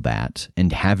soul bat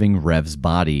and having Rev's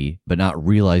body, but not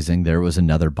realizing there was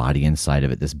another body inside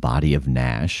of it, this body of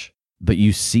Nash. But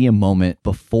you see a moment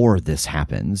before this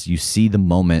happens. You see the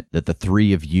moment that the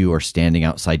three of you are standing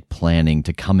outside planning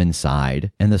to come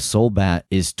inside, and the soul bat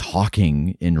is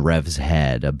talking in Rev's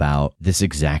head about this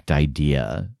exact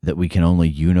idea that we can only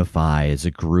unify as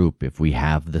a group if we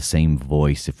have the same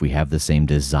voice, if we have the same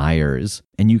desires.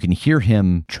 And you can hear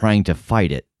him trying to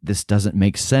fight it. This doesn't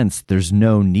make sense. There's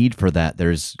no need for that.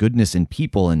 There's goodness in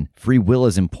people, and free will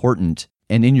is important.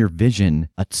 And in your vision,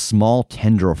 a small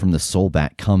tendril from the soul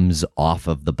bat comes off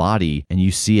of the body, and you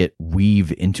see it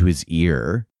weave into his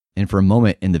ear. And for a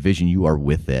moment in the vision, you are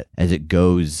with it as it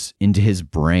goes into his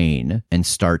brain and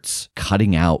starts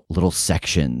cutting out little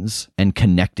sections and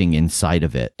connecting inside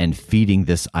of it and feeding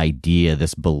this idea,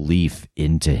 this belief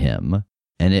into him.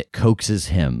 And it coaxes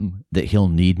him that he'll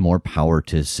need more power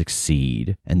to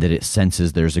succeed, and that it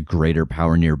senses there's a greater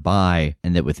power nearby,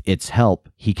 and that with its help,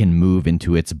 he can move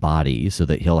into its body so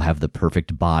that he'll have the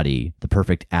perfect body, the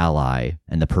perfect ally,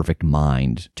 and the perfect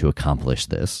mind to accomplish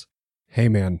this. Hey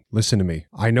man, listen to me.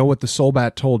 I know what the soul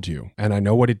bat told you, and I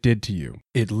know what it did to you.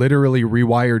 It literally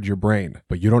rewired your brain,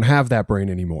 but you don't have that brain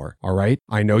anymore, all right?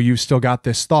 I know you've still got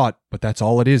this thought, but that's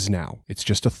all it is now. It's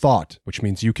just a thought, which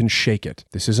means you can shake it.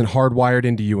 This isn't hardwired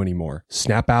into you anymore.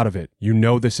 Snap out of it. You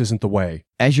know this isn't the way.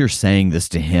 As you're saying this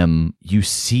to him, you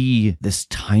see this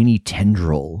tiny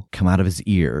tendril come out of his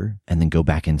ear and then go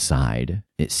back inside.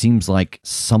 It seems like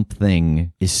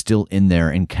something is still in there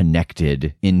and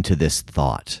connected into this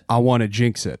thought. I want to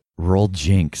jinx it. Roll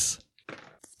jinx.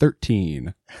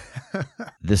 13.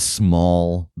 This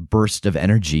small burst of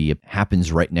energy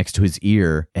happens right next to his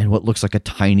ear, and what looks like a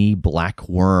tiny black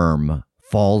worm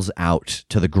falls out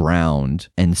to the ground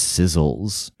and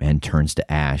sizzles and turns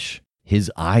to ash.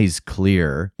 His eyes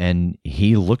clear, and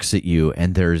he looks at you,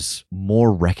 and there's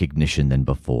more recognition than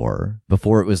before.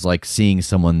 Before, it was like seeing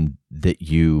someone that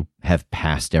you have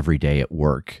passed every day at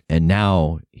work, and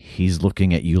now he's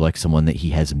looking at you like someone that he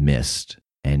has missed,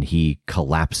 and he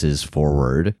collapses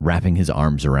forward, wrapping his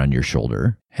arms around your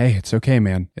shoulder. Hey, it's okay,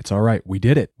 man. It's all right. We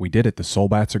did it. We did it. The soul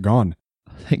bats are gone.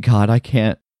 Thank God, I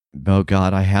can't. Oh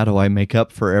God, how do I make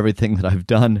up for everything that I've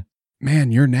done?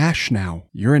 Man, you're Nash now.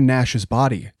 You're in Nash's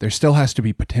body. There still has to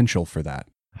be potential for that.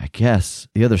 I guess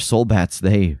the other soul bats,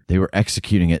 they were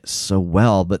executing it so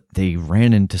well, but they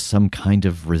ran into some kind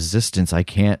of resistance. I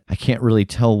can't really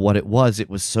tell what it was. It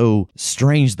was so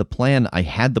strange. I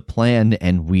had the plan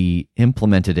and we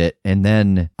implemented it, and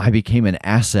then I became an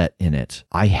asset in it.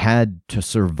 I had to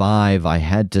survive. I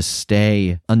had to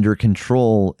stay under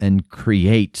control and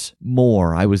create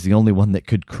more. I was the only one that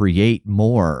could create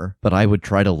more, but I would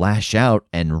try to lash out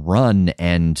and run,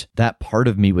 and that part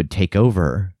of me would take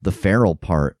over, the feral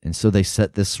part. And so they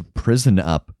set this prison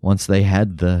up once they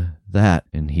had that.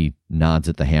 And he nods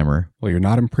at the hammer. Well, you're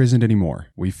not imprisoned anymore.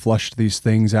 We flushed these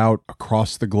things out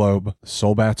across the globe. The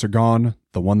soul bats are gone.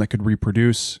 The one that could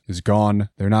reproduce is gone.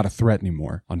 They're not a threat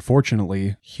anymore.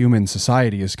 Unfortunately, human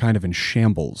society is kind of in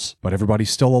shambles, but everybody's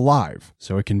still alive,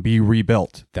 so it can be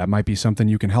rebuilt. That might be something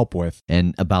you can help with.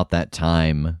 And about that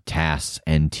time, Tass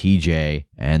and TJ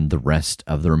and the rest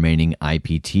of the remaining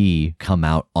IPT come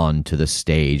out onto the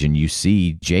stage, and you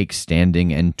see Jake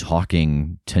standing and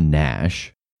talking to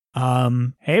Nash.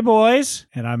 Hey boys.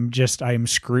 And I'm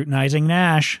scrutinizing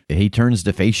Nash. He turns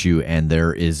to face you, and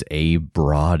there is a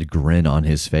broad grin on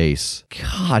his face.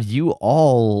 God, you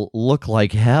all look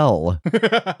like hell.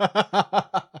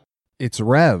 It's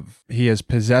Rev. He has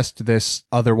possessed this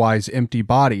otherwise empty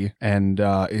body and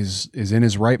is in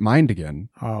his right mind again.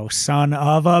 Oh, son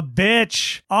of a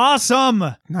bitch.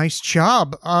 Awesome. Nice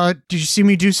job. Did you see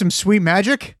me do some sweet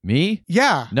magic? Me?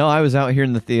 Yeah. No, I was out here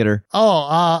in the theater.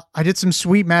 Oh, I did some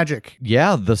sweet magic.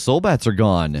 Yeah, the soul bats are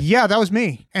gone. Yeah, that was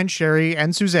me. And Sherry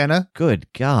and Susanna. Good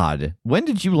God. When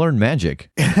did you learn magic?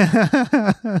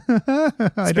 It's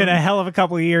been a hell of a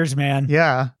couple of years, man.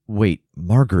 Yeah. Wait,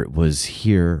 Margaret was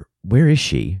here. Where is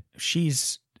she?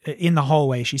 She's in the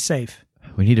hallway. She's safe.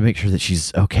 We need to make sure that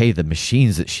she's okay. The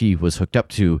machines that she was hooked up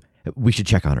to, we should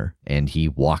check on her. And he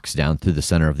walks down through the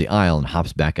center of the aisle and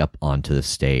hops back up onto the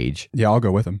stage. Yeah, I'll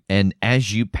go with him. And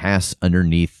as you pass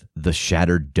underneath the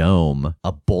shattered dome,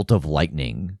 a bolt of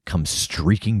lightning comes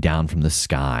streaking down from the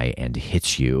sky and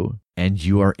hits you. And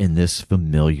you are in this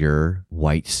familiar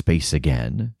white space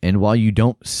again. And while you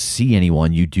don't see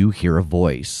anyone, you do hear a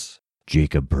voice.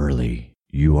 Jacob Burley.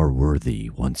 You are worthy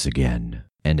once again.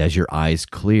 And as your eyes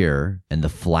clear and the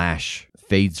flash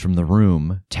fades from the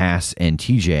room, Tass and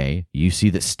TJ, you see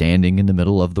that standing in the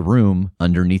middle of the room,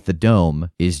 underneath the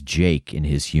dome, is Jake in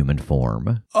his human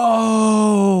form.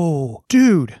 Oh,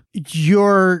 dude,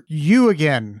 you're you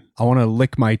again. I want to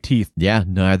lick my teeth. Yeah,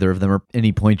 neither of them are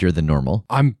any pointier than normal.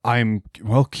 I'm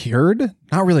well, cured?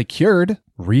 Not really cured.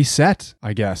 Reset,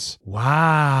 I guess.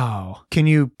 Wow. Can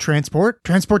you transport?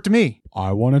 Transport to me.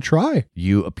 I want to try.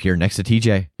 You appear next to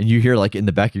TJ, and you hear like in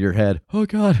the back of your head, oh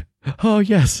God, oh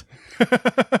yes.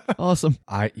 Awesome.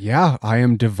 I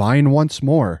am divine once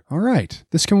more. All right,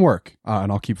 this can work.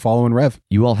 And I'll keep following Rev.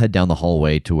 You all head down the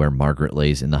hallway to where Margaret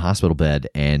lays in the hospital bed,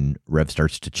 and Rev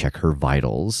starts to check her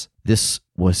vitals. This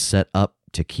was set up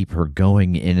to keep her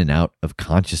going in and out of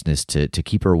consciousness, to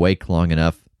keep her awake long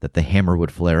enough that the hammer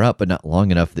would flare up, but not long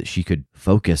enough that she could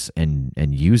focus and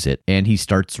use it. And he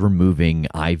starts removing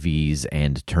IVs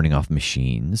and turning off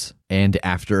machines. And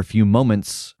after a few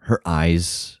moments, her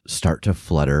eyes start to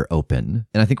flutter open.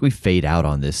 And I think we fade out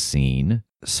on this scene.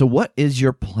 So what is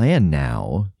your plan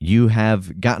now? You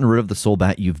have gotten rid of the soul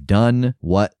bat. You've done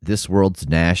what this world's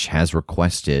Nash has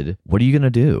requested. What are you going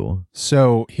to do?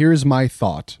 So here's my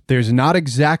thought. There's not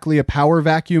exactly a power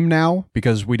vacuum now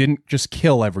because we didn't just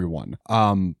kill everyone.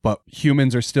 But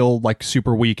humans are still like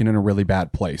super weak and in a really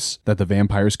bad place that the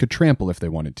vampires could trample if they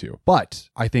wanted to. But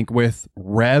I think with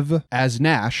Rev as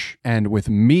Nash and with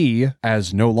me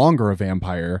as no longer a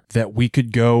vampire, that we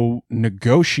could go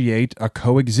negotiate a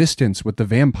coexistence with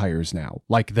the vampires now.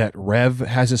 Like that Rev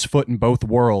has his foot in both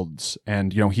worlds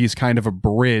and, he's kind of a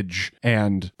bridge,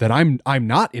 and that I'm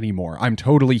not anymore. I'm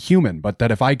totally human, but that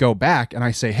if I go back and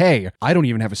I say, hey, I don't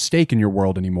even have a stake in your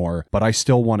world anymore, but I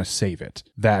still want to save it,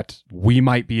 that we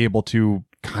might be able to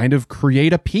kind of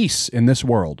create a peace in this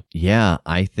world. Yeah,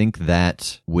 I think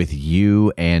that with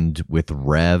you and with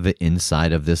Rev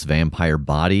inside of this vampire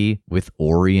body, with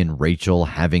Ori and Rachel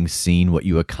having seen what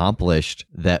you accomplished,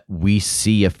 that we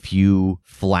see a few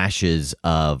flashes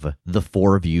of the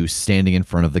four of you standing in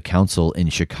front of the council in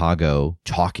Chicago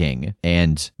talking,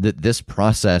 and that this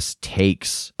process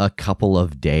takes a couple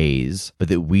of days, but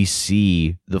that we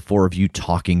see the four of you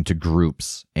talking to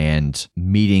groups and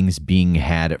meetings being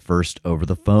had at first over the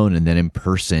the phone and then in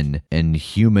person, and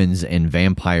humans and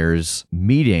vampires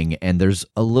meeting. And there's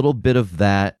a little bit of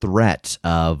that threat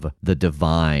of the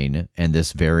divine and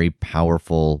this very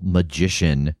powerful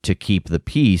magician to keep the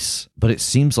peace. But it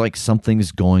seems like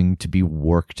something's going to be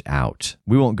worked out.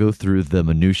 We won't go through the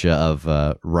minutia of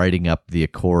writing up the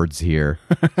accords here.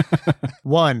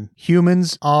 1,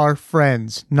 humans are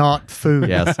friends, not food.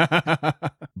 Yes.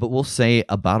 But we'll say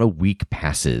about a week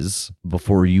passes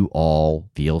before you all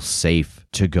feel safe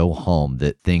to go home,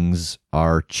 that things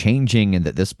are changing and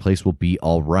that this place will be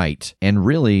all right. And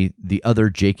really, the other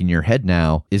Jake in your head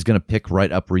now is going to pick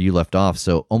right up where you left off,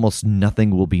 so almost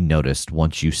nothing will be noticed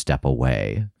once you step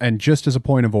away. And just as a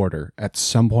point of order, at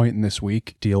some point in this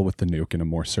week, deal with the nuke in a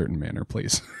more certain manner,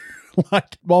 please.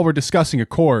 Like, while we're discussing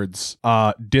accords,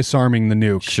 disarming the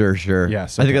nuke. Sure.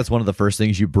 Yes. I think that's one of the first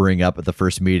things you bring up at the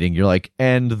first meeting. You're like,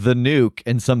 and the nuke.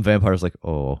 And some vampire's like,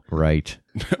 oh, right.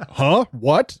 Huh?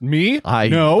 What? Me?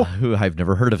 No. I've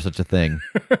never heard of such a thing.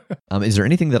 Is there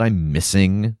anything that I'm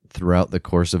missing throughout the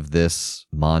course of this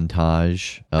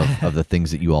montage of the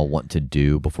things that you all want to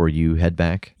do before you head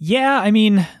back? Yeah, I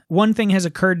mean, one thing has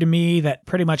occurred to me that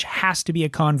pretty much has to be a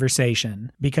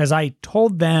conversation, because I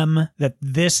told them that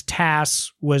this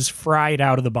task was fried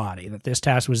out of the body, that this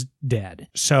task was dead.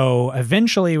 So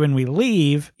eventually when we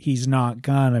leave, he's not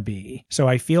gonna be. So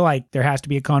I feel like there has to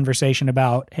be a conversation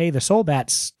about, hey, the soul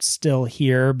bat's still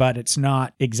here, but it's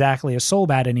not exactly a soul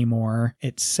bat anymore,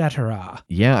 etc.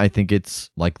 Yeah, I think it's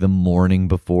like the morning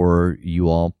before you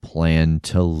all plan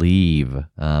to leave,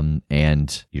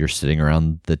 and you're sitting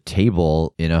around the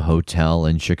table in a hotel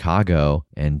in Chicago,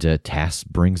 and Tass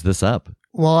brings this up.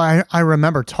 Well, I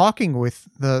remember talking with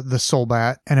the soul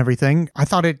bat and everything. I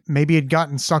thought it maybe had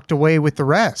gotten sucked away with the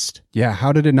rest. Yeah,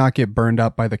 how did it not get burned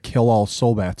up by the kill-all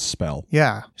soul bat spell?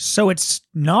 Yeah. So it's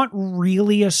not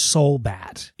really a soul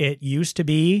bat. It used to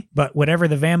be, but whatever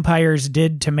the vampires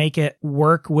did to make it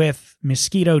work with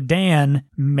Mosquito Dan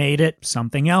made it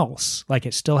something else. Like,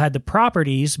 it still had the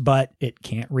properties, but it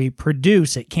can't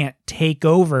reproduce. It can't take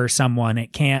over someone.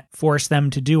 It can't force them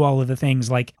to do all of the things.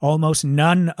 Like, almost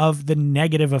none of the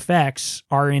negative effects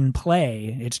are in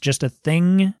play. It's just a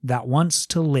thing that wants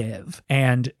to live.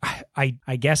 And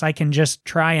I guess I can just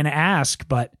try and ask,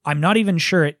 but I'm not even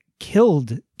sure it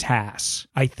killed Tass.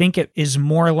 I think it is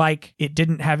more like it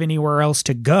didn't have anywhere else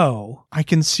to go. I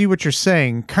can see what you're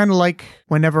saying. Kind of like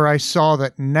whenever I saw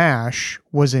that Nash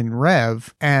was in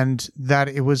Rev, and that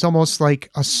it was almost like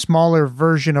a smaller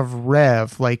version of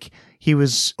Rev, like he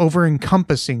was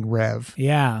over-encompassing Rev.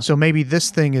 Yeah. So maybe this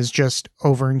thing is just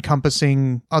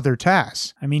over-encompassing other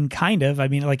tasks. I mean, kind of. I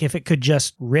mean, like, if it could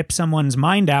just rip someone's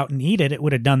mind out and eat it, it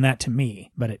would have done that to me.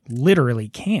 But it literally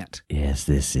can't. Yes,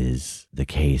 this is the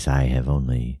case. I have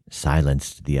only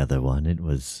silenced the other one. It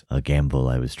was a gamble.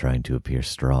 I was trying to appear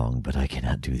strong, but I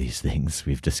cannot do these things.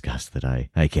 We've discussed that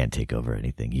I can't take over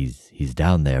anything. He's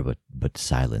down there, but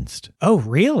silenced. Oh,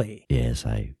 really? Yes,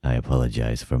 I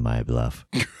apologize for my bluff.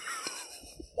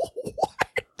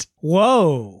 What?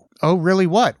 Whoa. Oh, really?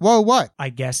 What? Whoa, what? I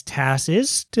guess Tass is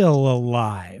still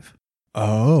alive.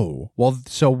 Oh. Well,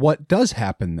 so what does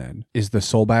happen then? Is the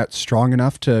soul bat strong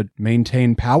enough to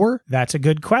maintain power? That's a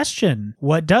good question.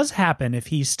 What does happen if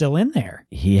he's still in there?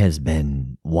 He has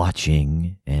been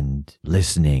watching and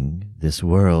listening. This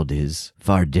world is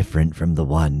far different from the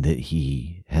one that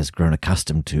he has grown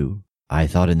accustomed to. I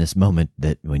thought in this moment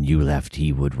that when you left,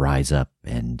 he would rise up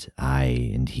and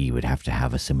I and he would have to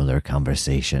have a similar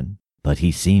conversation. But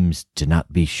he seems to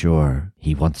not be sure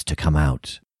he wants to come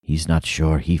out. He's not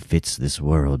sure he fits this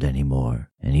world anymore,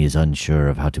 and he is unsure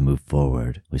of how to move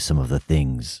forward with some of the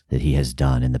things that he has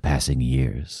done in the passing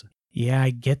years. Yeah, I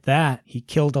get that. He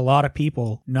killed a lot of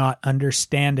people, not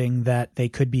understanding that they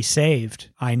could be saved.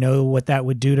 I know what that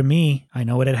would do to me. I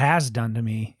know what it has done to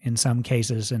me in some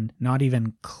cases, and not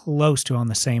even close to on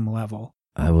the same level.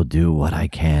 I will do what I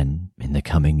can in the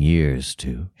coming years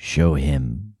to show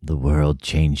him the world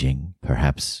changing,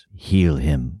 perhaps heal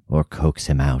him or coax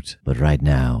him out. But right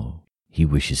now, he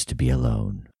wishes to be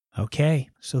alone. Okay,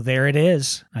 so there it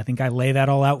is. I think I lay that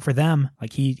all out for them.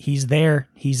 Like, he's there.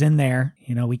 He's in there.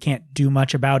 You know, we can't do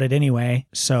much about it anyway.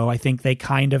 So I think they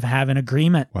kind of have an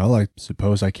agreement. Well, I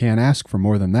suppose I can't ask for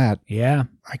more than that. Yeah.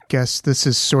 I guess this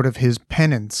is sort of his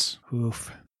penance.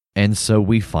 Oof. And so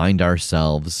we find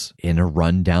ourselves in a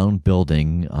rundown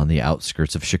building on the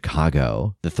outskirts of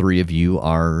Chicago. The three of you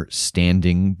are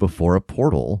standing before a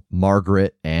portal.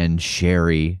 Margaret and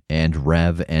Sherry and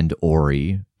Rev and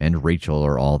Ori and Rachel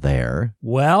are all there.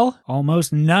 Well,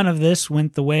 almost none of this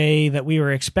went the way that we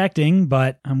were expecting,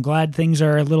 but I'm glad things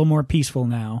are a little more peaceful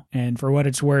now. And for what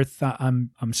it's worth,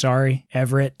 I'm sorry.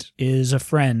 Everett is a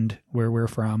friend where we're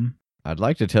from. I'd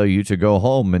like to tell you to go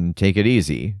home and take it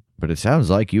easy, but it sounds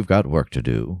like you've got work to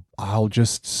do. I'll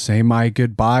just say my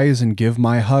goodbyes and give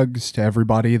my hugs to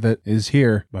everybody that is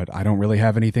here, but I don't really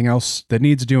have anything else that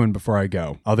needs doing before I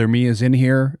go. Other me is in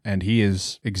here, and he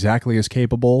is exactly as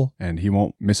capable, and he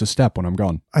won't miss a step when I'm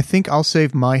gone. I think I'll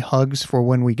save my hugs for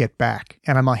when we get back,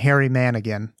 and I'm a hairy man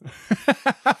again.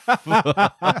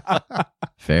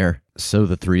 Fair. So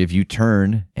the three of you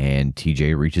turn, and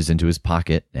TJ reaches into his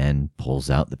pocket and pulls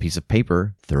out the piece of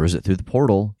paper, throws it through the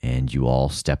portal, and you all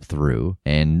step through.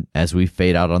 And as we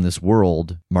fade out on this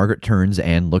world, Margaret turns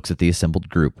and looks at the assembled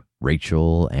group.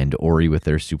 Rachel and Ori with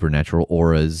their supernatural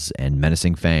auras and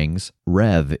menacing fangs,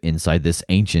 Rev inside this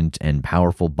ancient and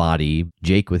powerful body,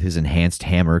 Jake with his enhanced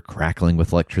hammer crackling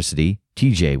with electricity,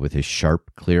 TJ with his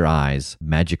sharp, clear eyes,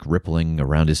 magic rippling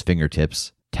around his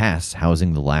fingertips, Tass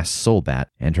housing the last soul bat,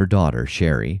 and her daughter,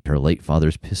 Sherry, her late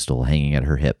father's pistol hanging at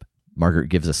her hip. Margaret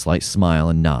gives a slight smile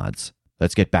and nods.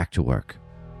 Let's get back to work.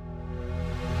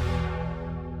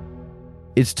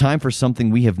 It's time for something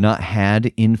we have not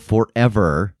had in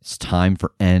forever. It's time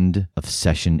for end of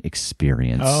session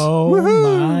experience. Oh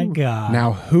my God.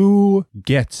 Now, who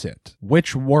gets it?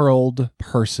 Which world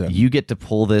person? You get to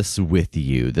pull this with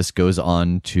you. This goes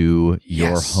on to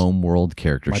your Yes. home world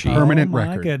character My sheet. permanent oh my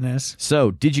record. goodness.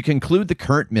 So, did you conclude the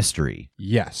current mystery?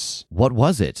 Yes. What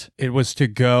was it? It was to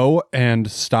go and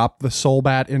stop the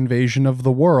Soulbat invasion of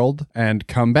the world and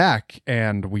come back.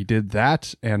 And we did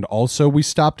that. And also we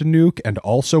stopped a nuke. And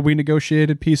also we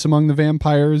negotiated peace among the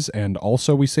vampires. And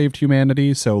also we saved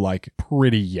humanity. So, like,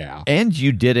 pretty yeah. And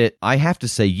you did it, I have to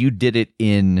say, you did it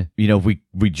in,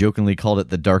 we jokingly called it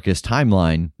the darkest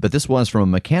timeline, but this was from a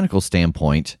mechanical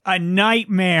standpoint. A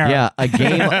nightmare. Yeah, a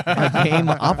game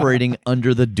operating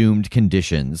under the doomed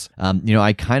conditions.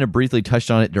 I kind of briefly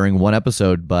touched on it during one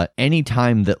episode, but any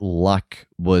time that luck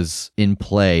was in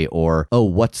play or, oh,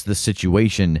 what's the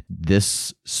situation?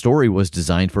 This story was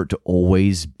designed for it to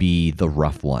always be the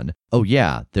rough one. Oh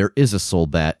yeah, there is a soul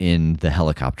bat in the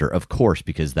helicopter, of course,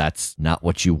 because that's not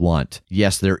what you want.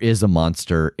 Yes, there is a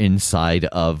monster inside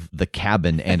of the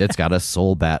cabin and it's got a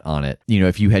soul bat on it.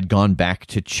 If you had gone back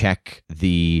to check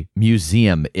the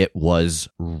museum, it was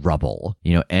rubble.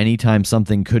 Anytime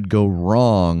something could go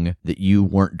wrong that you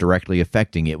weren't directly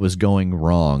affecting, it was going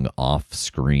wrong off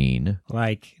screen.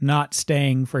 Like not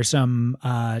staying for some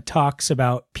talks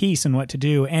about peace and what to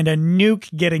do and a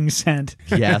nuke getting sent.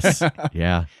 Yes.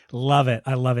 Yeah. Love it.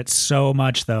 I love it so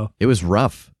much, though. It was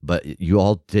rough, but you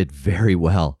all did very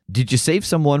well. Did you save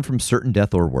someone from certain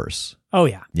death or worse? Oh,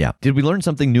 yeah. Yeah. Did we learn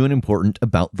something new and important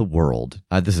about the world?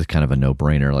 This is kind of a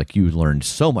no-brainer. Like, you learned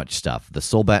so much stuff. The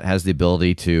Soulbat has the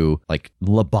ability to, like,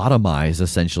 lobotomize,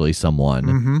 essentially,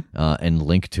 someone and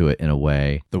link to it in a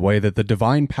way. The way that the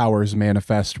divine powers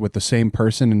manifest with the same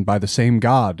person and by the same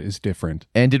god is different.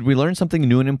 And did we learn something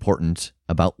new and important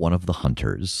about one of the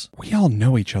hunters? We all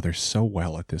know each other so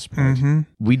well at this point.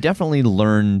 We definitely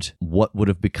learned what would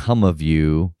have become of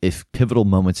you if pivotal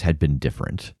moments had been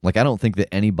different. Like, I don't think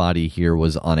that anybody here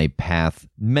was on a path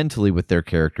mentally with their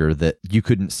character that you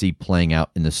couldn't see playing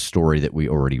out in the story that we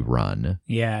already run.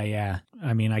 Yeah.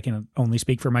 I mean, I can only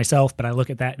speak for myself, but I look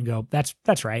at that and go, that's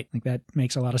right. Like, that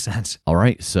makes a lot of sense. All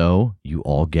right, so you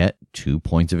all get 2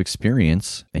 points of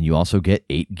experience, and you also get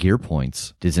 8 gear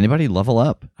points. Does anybody level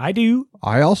up? I do.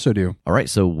 I also do. All right,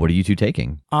 so what are you two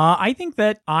taking? I think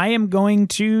that I am going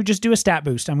to just do a stat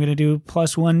boost. I'm going to do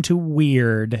 +1 to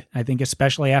weird. I think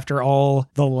especially after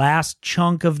all the last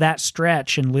chunk of that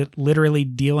stretch and literally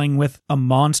dealing with a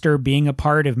monster being a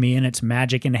part of me and its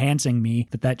magic enhancing me,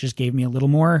 that just gave me a little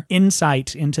more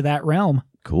insight into that realm.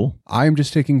 Cool. I'm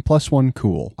just taking +1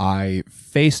 cool. I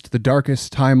faced the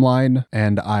darkest timeline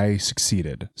and I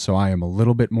succeeded. So I am a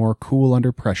little bit more cool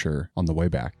under pressure on the way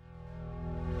back.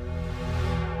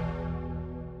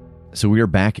 So we are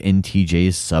back in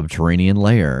TJ's subterranean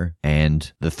lair, and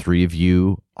the three of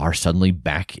you are suddenly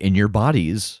back in your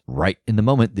bodies right in the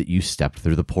moment that you stepped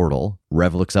through the portal.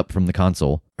 Rev looks up from the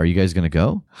console. Are you guys going to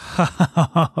go?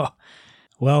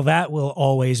 Well, that will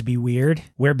always be weird.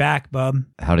 We're back, bub.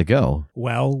 How'd it go?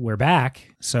 Well, we're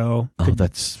back, so... Oh,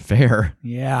 that's fair.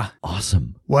 Yeah.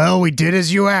 Awesome. Well, we did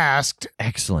as you asked.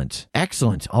 Excellent.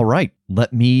 All right.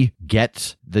 Let me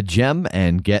get the gem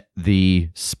and get the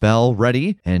spell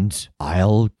ready, and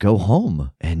I'll go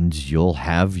home, and you'll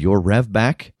have your Rev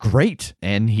back. Great.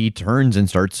 And he turns and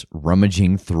starts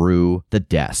rummaging through the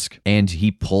desk, and he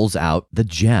pulls out the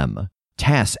gem.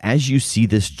 Tass, as you see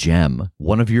this gem,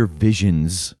 one of your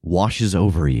visions washes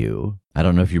over you. I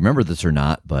don't know if you remember this or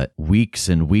not, but weeks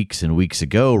and weeks and weeks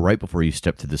ago, right before you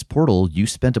stepped through this portal, you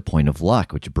spent a point of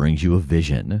luck, which brings you a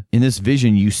vision. In this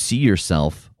vision, you see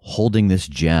yourself holding this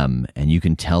gem, and you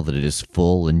can tell that it is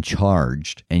full and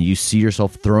charged, and you see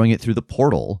yourself throwing it through the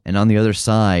portal, and on the other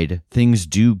side, things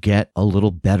do get a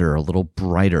little better, a little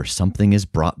brighter. Something is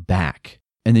brought back.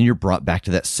 And then you're brought back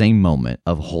to that same moment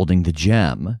of holding the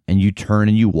gem, and you turn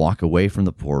and you walk away from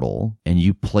the portal, and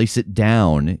you place it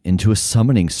down into a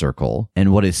summoning circle.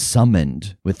 And what is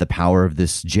summoned with the power of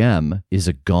this gem is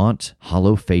a gaunt,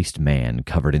 hollow-faced man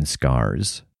covered in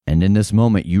scars. And in this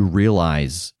moment, you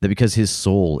realize that because his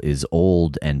soul is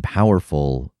old and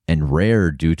powerful and rare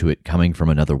due to it coming from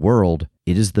another world,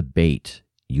 it is the bait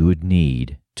you would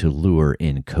need to lure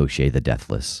in Koschei the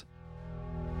Deathless.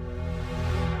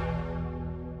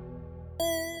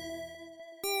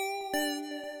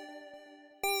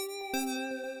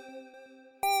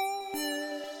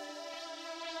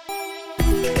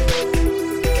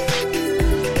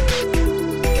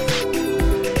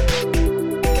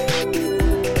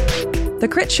 The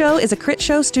Crit Show is a Crit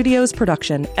Show Studios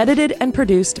production, edited and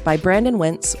produced by Brandon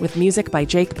Wentz with music by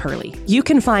Jake Purley. You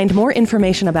can find more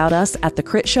information about us at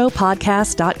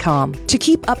thecritshowpodcast.com. To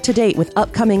keep up to date with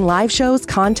upcoming live shows,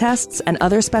 contests, and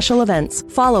other special events,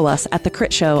 follow us at The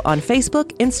Crit Show on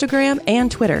Facebook, Instagram,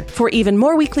 and Twitter. For even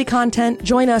more weekly content,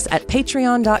 join us at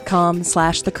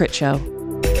patreon.com/thecritShow.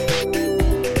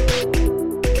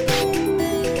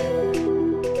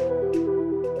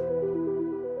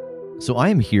 So I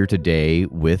am here today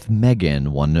with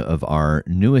Megan, one of our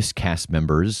newest cast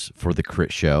members for the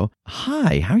Crit Show.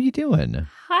 Hi, how are you doing?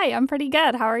 Hi, I'm pretty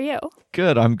good. How are you?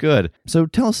 Good, I'm good. So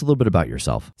tell us a little bit about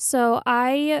yourself. So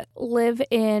I live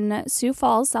in Sioux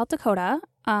Falls, South Dakota,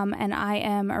 and I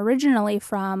am originally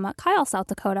from Kyle, South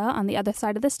Dakota, on the other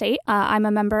side of the state. I'm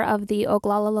a member of the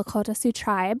Oglala Lakota Sioux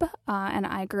tribe, and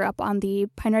I grew up on the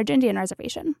Pine Ridge Indian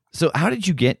Reservation. So how did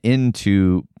you get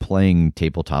into playing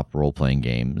tabletop role-playing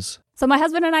games? So my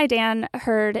husband and I, Dan,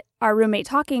 heard our roommate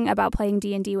talking about playing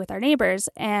D&D with our neighbors,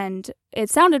 and it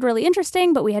sounded really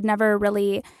interesting, but we had never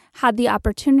really had the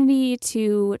opportunity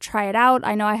to try it out.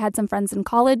 I know I had some friends in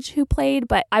college who played,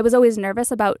 but I was always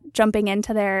nervous about jumping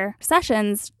into their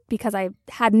sessions because I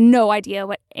had no idea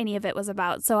what any of it was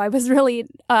about. So I was really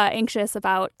anxious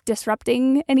about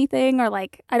disrupting anything, or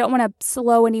like, I don't want to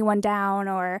slow anyone down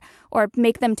or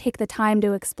make them take the time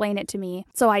to explain it to me.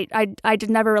 So I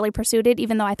never really pursued it,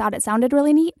 even though I thought it sounded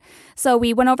really neat. So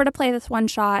we went over to play this one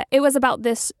shot. It was about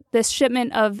this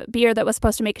shipment of beer that was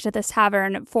supposed to make it to this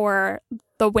tavern for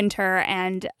the winter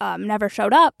and never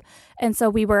showed up. And so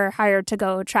we were hired to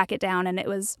go track it down, and it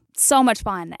was so much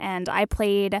fun. And I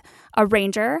played a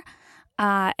ranger,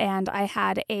 and I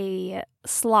had a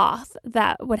sloth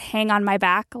that would hang on my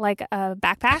back like a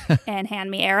backpack and hand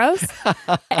me arrows.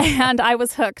 And I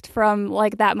was hooked from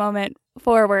like that moment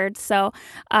forward. So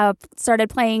started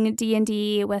playing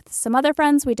D&D with some other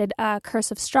friends. We did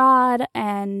Curse of Strahd,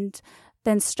 and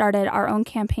then started our own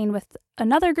campaign with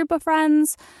another group of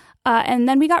friends. And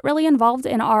then we got really involved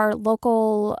in our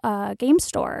local game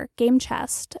store, Game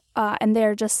Chest. And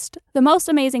they're just the most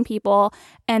amazing people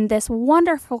and this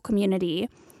wonderful community.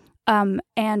 And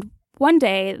one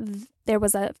day there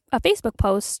was a Facebook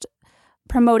post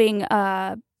promoting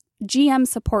a GM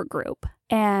support group.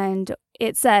 And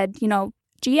it said, you know,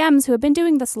 GMs who have been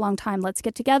doing this a long time, let's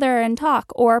get together and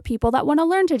talk. Or people that want to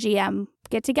learn to GM,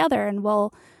 get together and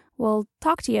we'll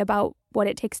talk to you about what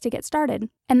it takes to get started.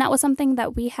 And that was something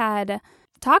that we had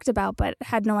talked about, but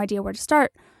had no idea where to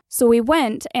start. So we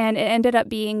went, and it ended up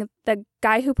being the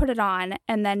guy who put it on,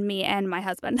 and then me and my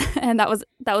husband. And that was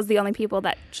the only people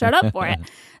that showed up for it.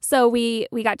 So we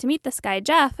got to meet this guy,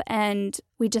 Jeff, and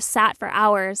we just sat for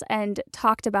hours and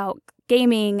talked about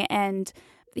gaming, and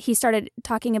he started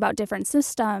talking about different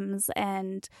systems,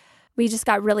 and we just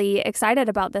got really excited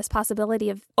about this possibility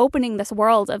of opening this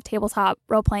world of tabletop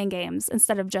role-playing games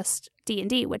instead of just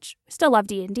D&D, which still love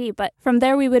D&D. But from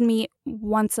there, we would meet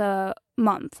once a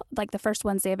month, like the first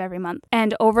Wednesday of every month.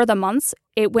 And over the months,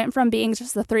 it went from being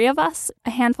just the three of us. A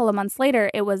handful of months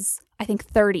later, it was, I think,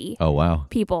 30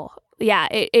 people. Yeah,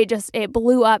 it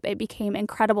blew up. It became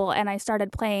incredible. And I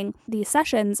started playing these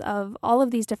sessions of all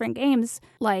of these different games,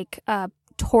 like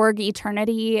Torg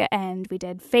Eternity, and we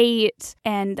did Fate,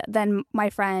 and then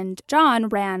my friend John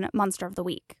ran Monster of the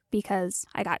Week because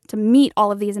I got to meet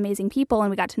all of these amazing people and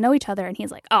we got to know each other, and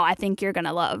he's like, oh, I think you're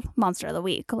gonna love Monster of the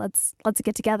Week, let's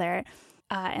get together.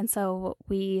 And so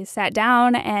we sat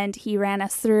down and he ran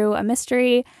us through a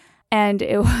mystery, and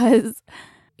it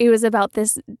was about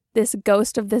this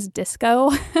ghost of this disco.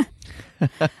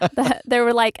 There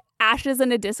were like ashes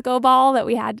in a disco ball that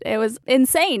we had. It was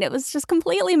insane. It was just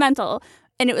completely mental.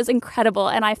 And it was incredible.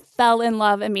 And I fell in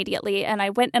love immediately. And I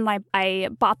went and I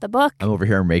bought the book. I'm over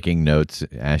here making notes,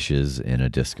 ashes in a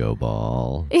disco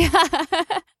ball. Yeah.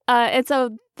 And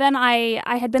so then I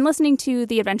had been listening to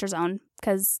The Adventure Zone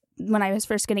because when I was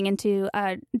first getting into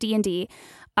D&D,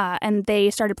 and they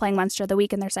started playing Monster of the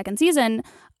Week in their second season,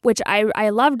 which I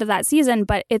loved that season,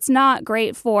 but it's not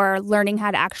great for learning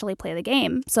how to actually play the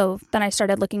game. So then I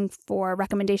started looking for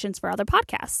recommendations for other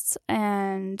podcasts,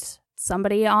 and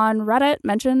somebody on Reddit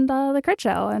mentioned the Crit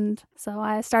Show, and so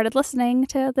I started listening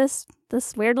to this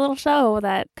weird little show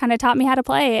that kind of taught me how to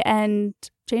play and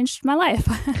changed my life.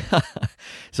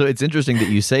 So it's interesting that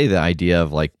you say the idea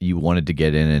of like you wanted to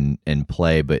get in and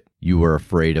play, but you were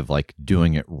afraid of like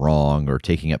doing it wrong or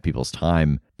taking up people's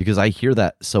time, because I hear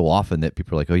that so often that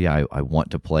people are like, oh yeah, I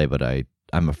want to play, but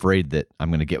I'm afraid that I'm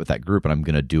going to get with that group and I'm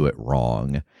going to do it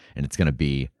wrong, and it's going to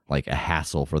be like a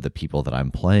hassle for the people that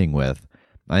I'm playing with.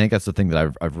 I think that's the thing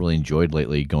that I've really enjoyed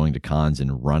lately, going to cons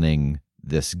and running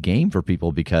this game for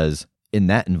people, because in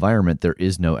that environment, there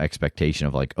is no expectation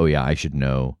of like, oh yeah, I should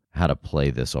know how to play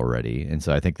this already. And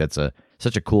so I think that's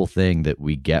such a cool thing that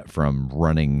we get from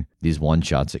running these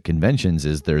one-shots at conventions,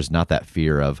 is there's not that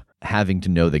fear of having to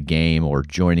know the game or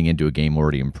joining into a game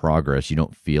already in progress. You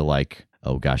don't feel like,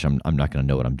 oh gosh, I'm not going to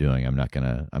know what I'm doing. I'm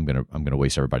going to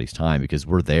waste everybody's time, because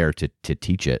we're there to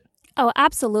teach it. Oh,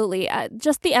 absolutely.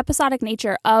 Just the episodic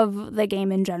nature of the game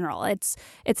in general. It's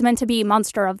meant to be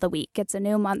Monster of the Week. It's a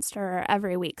new monster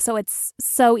every week. So it's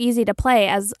so easy to play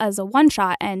as a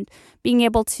one-shot, and being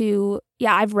able to,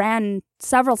 I've ran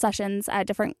several sessions at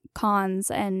different cons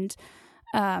and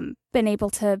been able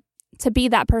to be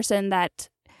that person that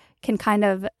can kind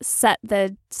of set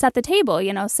the table,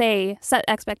 set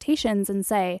expectations and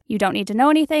say, you don't need to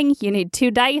know anything. You need 2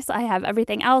 dice. I have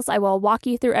everything else. I will walk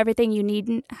you through everything you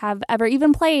needn't have ever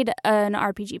even played an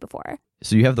RPG before.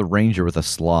 So you have the ranger with a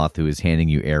sloth who is handing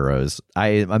you arrows. I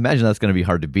imagine that's going to be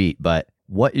hard to beat, but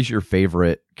what is your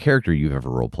favorite character you've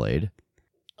ever role-played?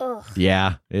 Ugh.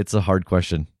 Yeah, it's a hard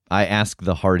question. I ask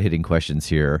the hard-hitting questions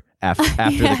here after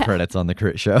the credits on the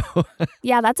Crit Show.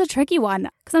 Yeah, that's a tricky one,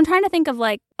 because I'm trying to think of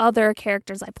like other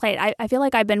characters I played. I feel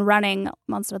like I've been running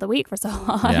Monster of the Week for so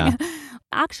long. Yeah.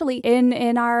 Actually,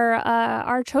 in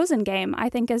our chosen game, I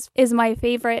think is my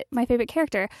favorite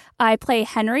character. I play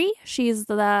Henry. She's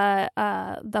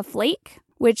the Flake,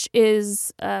 which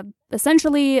is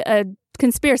essentially a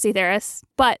conspiracy theorist,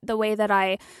 but the way that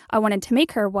I wanted to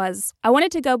make her was I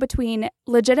wanted to go between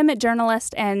legitimate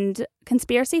journalist and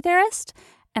conspiracy theorist,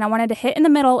 and I wanted to hit in the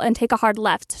middle and take a hard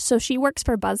left. So she works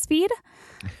for BuzzFeed,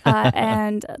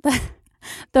 and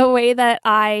the way that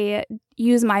I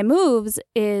use my moves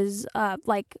is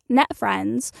like net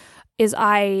friends. Is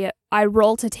I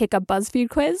roll to take a BuzzFeed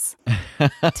quiz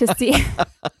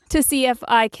to see if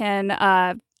I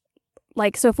can.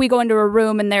 So if we go into a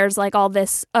room and there's like all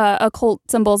this occult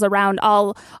symbols around,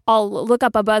 I'll look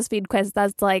up a BuzzFeed quiz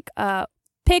that's like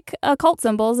pick occult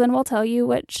symbols and we'll tell you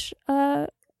which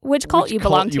cult you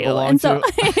belong to. And so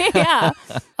yeah.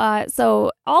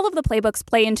 So all of the playbooks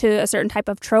play into a certain type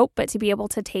of trope, but to be able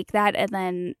to take that and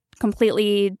then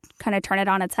completely kind of turn it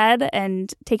on its head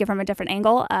and take it from a different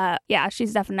angle,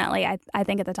 she's definitely I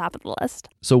think at the top of the list.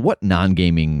 So what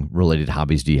non-gaming related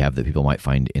hobbies do you have that people might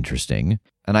find interesting?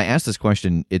 And I asked this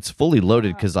question, it's fully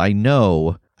loaded because I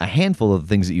know a handful of the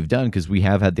things that you've done, because we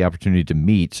have had the opportunity to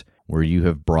meet where you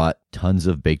have brought tons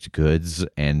of baked goods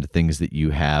and things that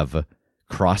you have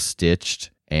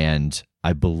cross-stitched, and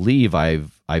I believe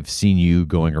I've seen you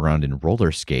going around in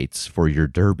roller skates for your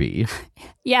derby.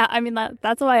 Yeah, I mean,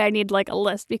 that's why I need like a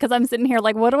list, because I'm sitting here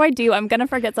like, what do I do? I'm going to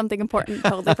forget something important.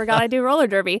 Totally forgot I do roller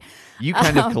derby. You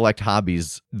kind of collect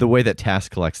hobbies the way that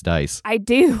Task collects dice. I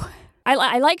do.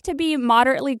 I like to be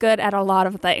moderately good at a lot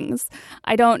of things.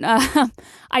 I don't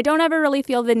ever really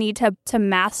feel the need to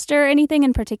master anything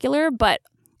in particular, but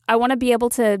I want to be able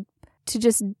to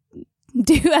just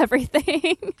do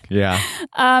everything. Yeah.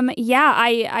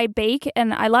 I bake,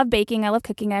 and I love baking. I love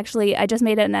cooking. Actually, I just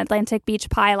made an Atlantic Beach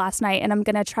pie last night, and I'm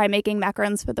gonna try making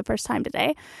macarons for the first time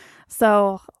today.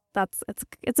 So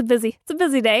it's a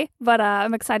busy day, but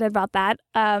I'm excited about that.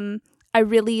 I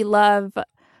really love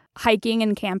hiking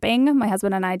and camping. My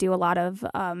husband and I do a lot of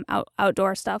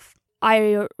outdoor stuff.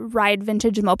 I ride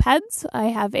vintage mopeds. I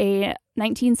have a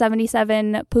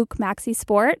 1977 Puch Maxi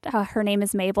Sport. Her name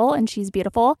is Mabel, and she's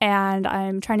beautiful. And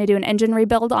I'm trying to do an engine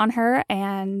rebuild on her,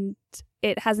 and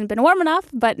it hasn't been warm enough,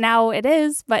 but now it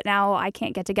is. But now I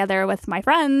can't get together with my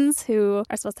friends who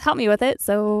are supposed to help me with it,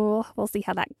 so we'll see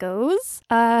how that goes.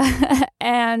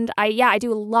 And I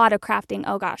do a lot of crafting.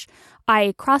 Oh gosh,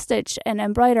 I cross stitch and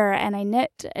embroider, and I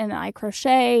knit and I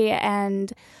crochet,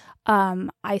 and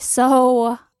I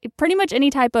sew. Pretty much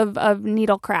any type of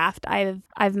needlecraft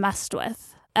I've messed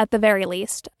with. at the very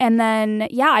least. And then,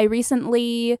 I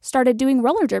recently started doing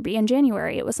roller derby in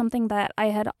January. It was something that I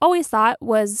had always thought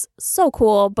was so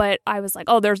cool, but I was like,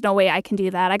 oh, there's no way I can do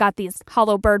that. I got these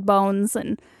hollow bird bones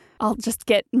and I'll just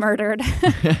get murdered.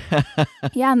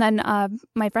 And then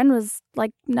my friend was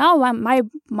like, no,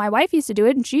 my wife used to do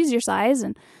it and she's your size.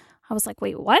 And I was like,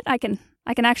 wait, what? I can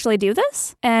actually do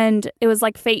this? And it was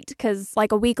like fate, because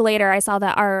like a week later, I saw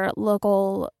that our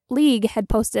local league had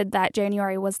posted that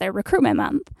January was their recruitment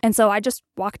month. And so I just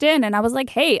walked in and I was like,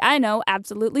 hey, I know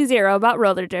absolutely zero about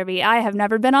roller derby. I have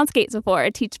never been on skates before.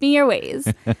 Teach me your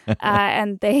ways.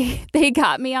 And they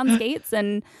got me on skates,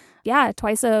 and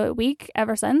twice a week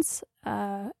ever since.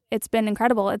 It's been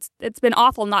incredible. It's been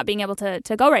awful not being able to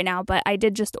go right now, but I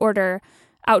did just order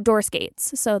outdoor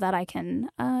skates so that I can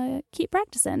keep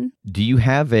practicing. Do you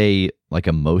have a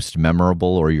most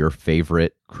memorable or your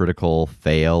favorite critical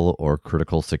fail or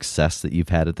critical success that you've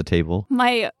had at the table?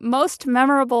 My most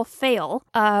memorable fail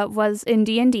was in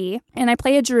D&D, and I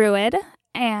play a druid.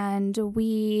 And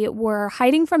we were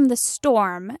hiding from the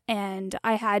storm, and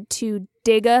I had to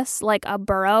dig us like a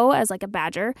burrow as like a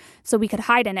badger so we could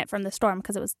hide in it from the storm,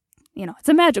 because it was, it's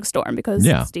a magic storm because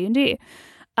it's D&D.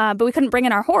 But we couldn't bring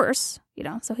in our horse,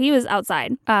 so he was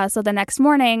outside. So the next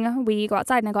morning we go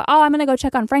outside and I go, oh, I'm going to go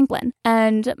check on Franklin.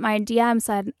 And my DM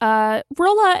said,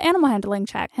 roll a animal handling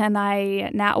check. And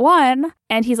I nat 1,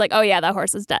 and he's like, oh yeah, that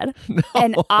horse is dead. No.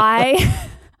 And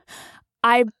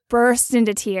I burst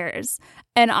into tears,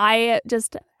 and I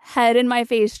just head in my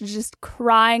face, just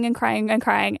crying and crying and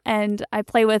crying. And I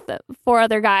play with 4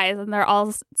 other guys, and they're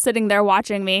all sitting there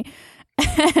watching me.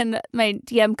 And my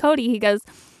DM, Cody, he goes,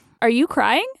 are you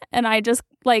crying? And I just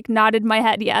nodded my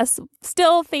head yes,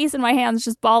 still face in my hands,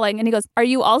 just bawling. And he goes, are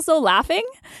you also laughing?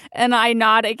 And I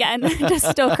nod again, just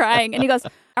still crying. And he goes,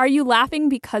 are you laughing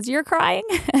because you're crying?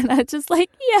 And I just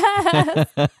yes,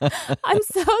 I'm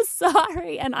so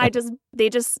sorry. And they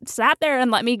just sat there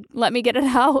and let me get it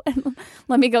out and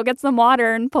let me go get some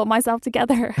water and pull myself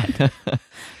together.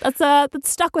 That's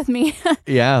stuck with me.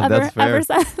 Yeah, that's fair. Ever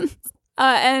since.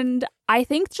 And I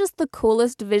think just the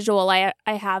coolest visual I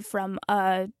have from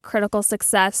a critical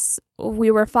success, we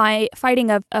were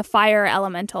fighting a fire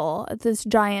elemental, this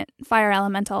giant fire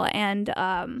elemental, and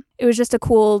it was just a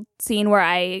cool scene where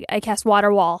I cast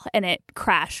water wall and it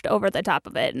crashed over the top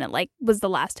of it, and it was the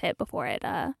last hit before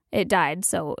it died.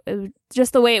 So it was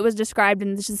just the way it was described,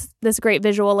 and just this great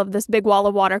visual of this big wall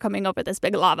of water coming over this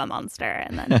big lava monster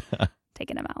and then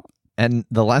taking him out. And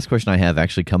the last question I have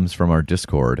actually comes from our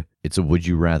Discord. It's a would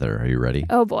you rather. Are you ready?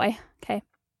 Oh, boy. Okay.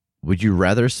 Would you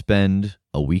rather spend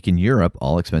a week in Europe,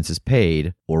 all expenses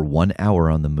paid, or 1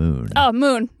 hour on the moon? Oh,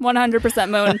 moon. 100%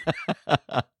 moon.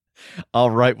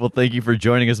 All right. Well, thank you for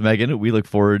joining us, Megan. We look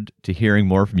forward to hearing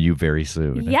more from you very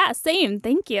soon. Yeah, same.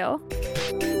 Thank you.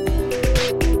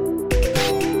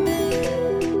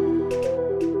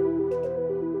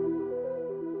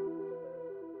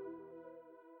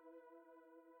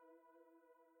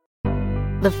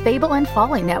 The Fable and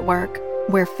Folly Network,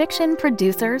 where fiction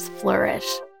producers flourish.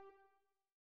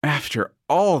 After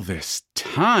all this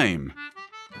time.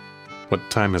 What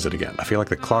time is it again? I feel like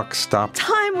the clock stopped.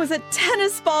 Time was a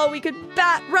tennis ball we could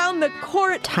bat round the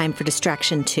court. Time for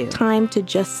distraction, too. Time to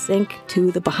just sink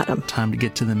to the bottom. Time to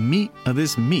get to the meat of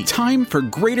this meat. Time for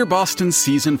Greater Boston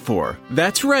Season 4.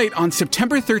 That's right, on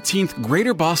September 13th,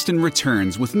 Greater Boston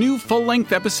returns with new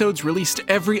full-length episodes released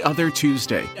every other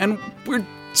Tuesday. And we're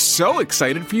so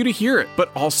excited for you to hear it. But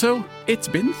also, it's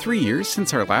been 3 years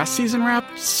since our last season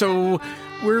wrapped, so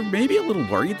we're maybe a little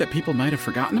worried that people might have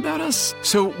forgotten about us.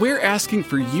 So we're asking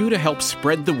for you to help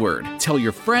spread the word. Tell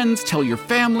your friends, tell your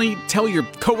family, tell your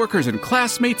coworkers and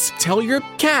classmates, tell your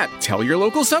cat, tell your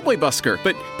local subway busker.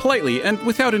 But politely and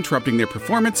without interrupting their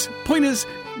performance. Point is,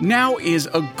 now is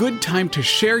a good time to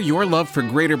share your love for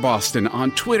Greater Boston on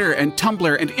Twitter and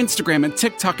Tumblr and Instagram and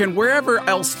TikTok and wherever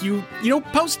else you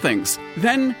post things.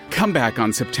 Then come back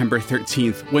on September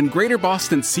 13th when Greater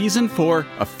Boston Season 4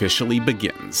 officially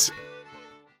begins.